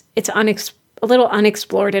like, it's a little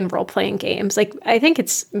unexplored in role-playing games. Like I think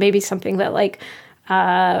it's maybe something that like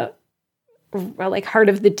Heart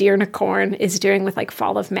of the Deernicorn is doing with like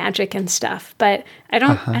Fall of Magic and stuff. But I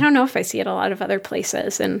don't know if I see it a lot of other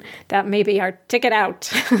places, and that may be our ticket out.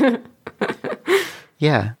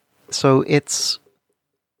 Yeah. So it's,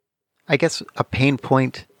 I guess, a pain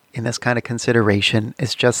point in this kind of consideration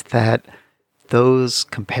is just that those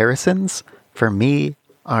comparisons, for me,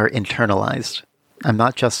 are internalized. I'm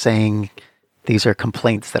not just saying these are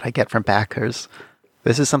complaints that I get from backers.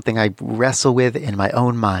 This is something I wrestle with in my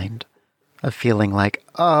own mind, of feeling like,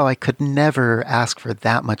 oh, I could never ask for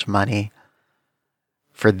that much money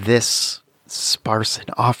for this sparse an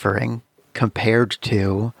offering compared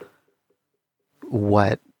to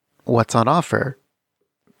what's on offer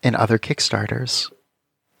in other Kickstarters.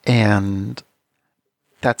 And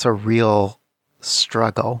that's a real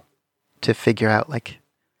struggle to figure out, like,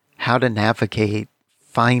 how to navigate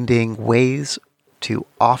finding ways to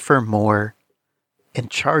offer more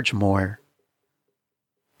and charge more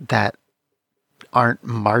that aren't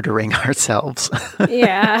martyring ourselves.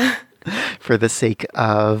 Yeah. For the sake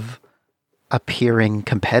of appearing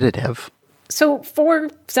competitive. So for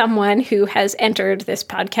someone who has entered this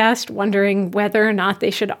podcast wondering whether or not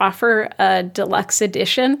they should offer a deluxe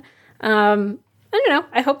edition, I don't know.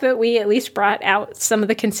 I hope that we at least brought out some of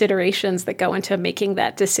the considerations that go into making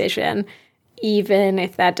that decision, even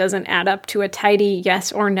if that doesn't add up to a tidy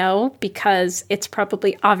yes or no, because it's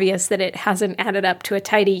probably obvious that it hasn't added up to a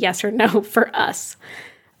tidy yes or no for us.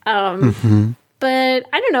 But I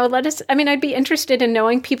don't know, I'd be interested in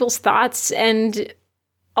knowing people's thoughts, and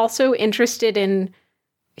also interested in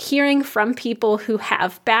hearing from people who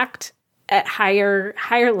have backed at higher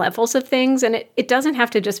levels of things. And it doesn't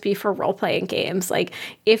have to just be for role-playing games. Like,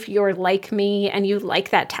 if you're like me and you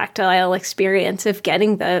like that tactile experience of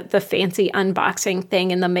getting the fancy unboxing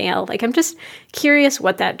thing in the mail, like, I'm just curious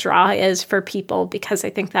what that draw is for people, because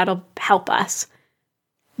I think that'll help us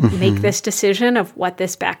make this decision of what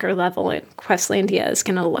this backer level in Questlandia is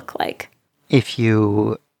going to look like. If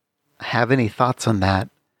you have any thoughts on that,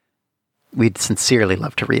 we'd sincerely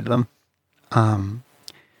love to read them.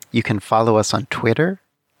 You can follow us on Twitter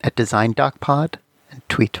at DesignDocPod and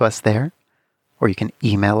tweet to us there. Or you can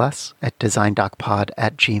email us at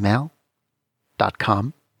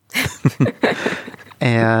designdocpod@gmail.com.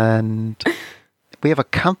 And we have a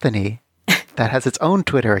company that has its own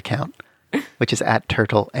Twitter account, which is at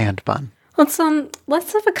Turtle and Bun.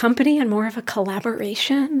 Let's have a company and more of a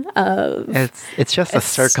collaboration of. It's just a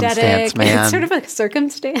circumstance, man. It's sort of a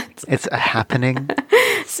circumstance. It's a happening.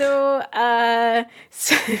 So,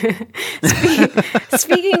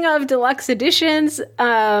 speaking of deluxe editions,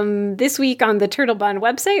 this week on the Turtle Bun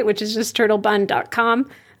website, which is just turtlebun.com,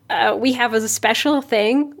 we have a special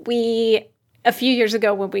thing. A few years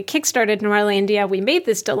ago, when we kickstarted Noirlandia, we made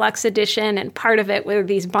this deluxe edition, and part of it were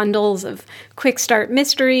these bundles of quick start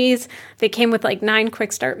mysteries. They came with like 9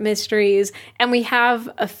 quick start mysteries, and we have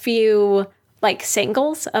a few like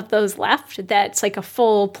singles of those left that's like a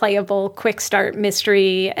full playable quick start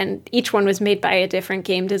mystery, and each one was made by a different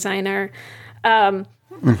game designer.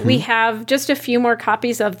 We have just a few more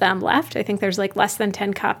copies of them left. I think there's like less than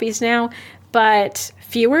 10 copies now, but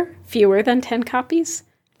fewer than 10 copies.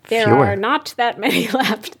 There are not that many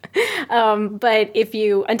left. But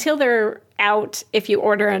until they're out, if you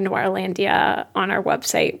order a Noirlandia on our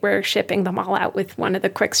website, we're shipping them all out with one of the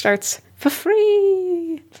quick starts for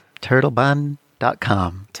free.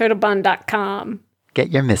 Turtlebun.com. Turtlebun.com. Get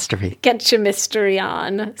your mystery. Get your mystery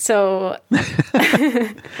on. So.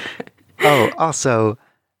 Oh, also,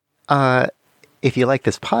 if you like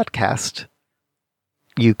this podcast,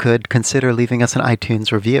 you could consider leaving us an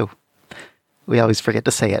iTunes review. We always forget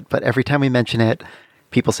to say it, but every time we mention it,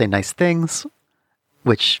 people say nice things,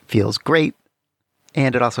 which feels great.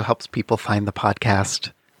 And it also helps people find the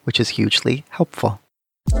podcast, which is hugely helpful.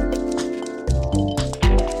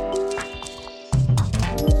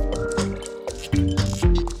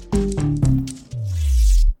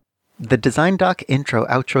 The Design Doc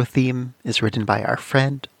intro-outro theme is written by our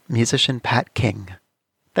friend, musician Pat King.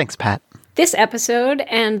 Thanks, Pat. This episode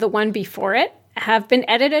and the one before it have been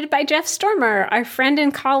edited by Jeff Stormer, our friend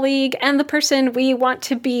and colleague, and the person we want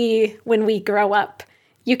to be when we grow up.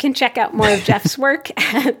 You can check out more of Jeff's work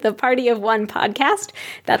at the Party of One podcast.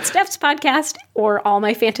 That's Jeff's podcast, or All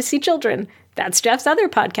My Fantasy Children. That's Jeff's other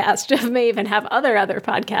podcast. Jeff may even have other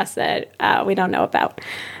podcasts that we don't know about.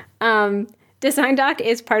 Design Doc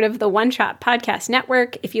is part of the One Shot Podcast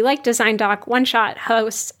Network. If you like Design Doc, One Shot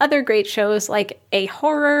hosts other great shows like A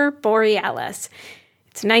Horror Borealis.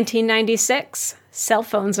 It's 1996. Cell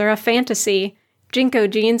phones are a fantasy. Jinko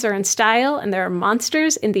jeans are in style, and there are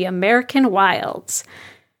monsters in the American wilds.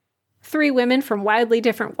 3 women from wildly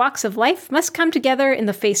different walks of life must come together in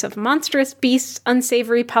the face of monstrous beasts,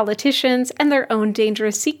 unsavory politicians, and their own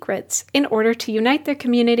dangerous secrets in order to unite their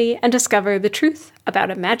community and discover the truth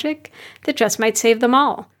about a magic that just might save them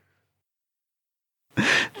all.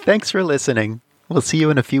 Thanks for listening. We'll see you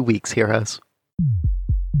in a few weeks, heroes.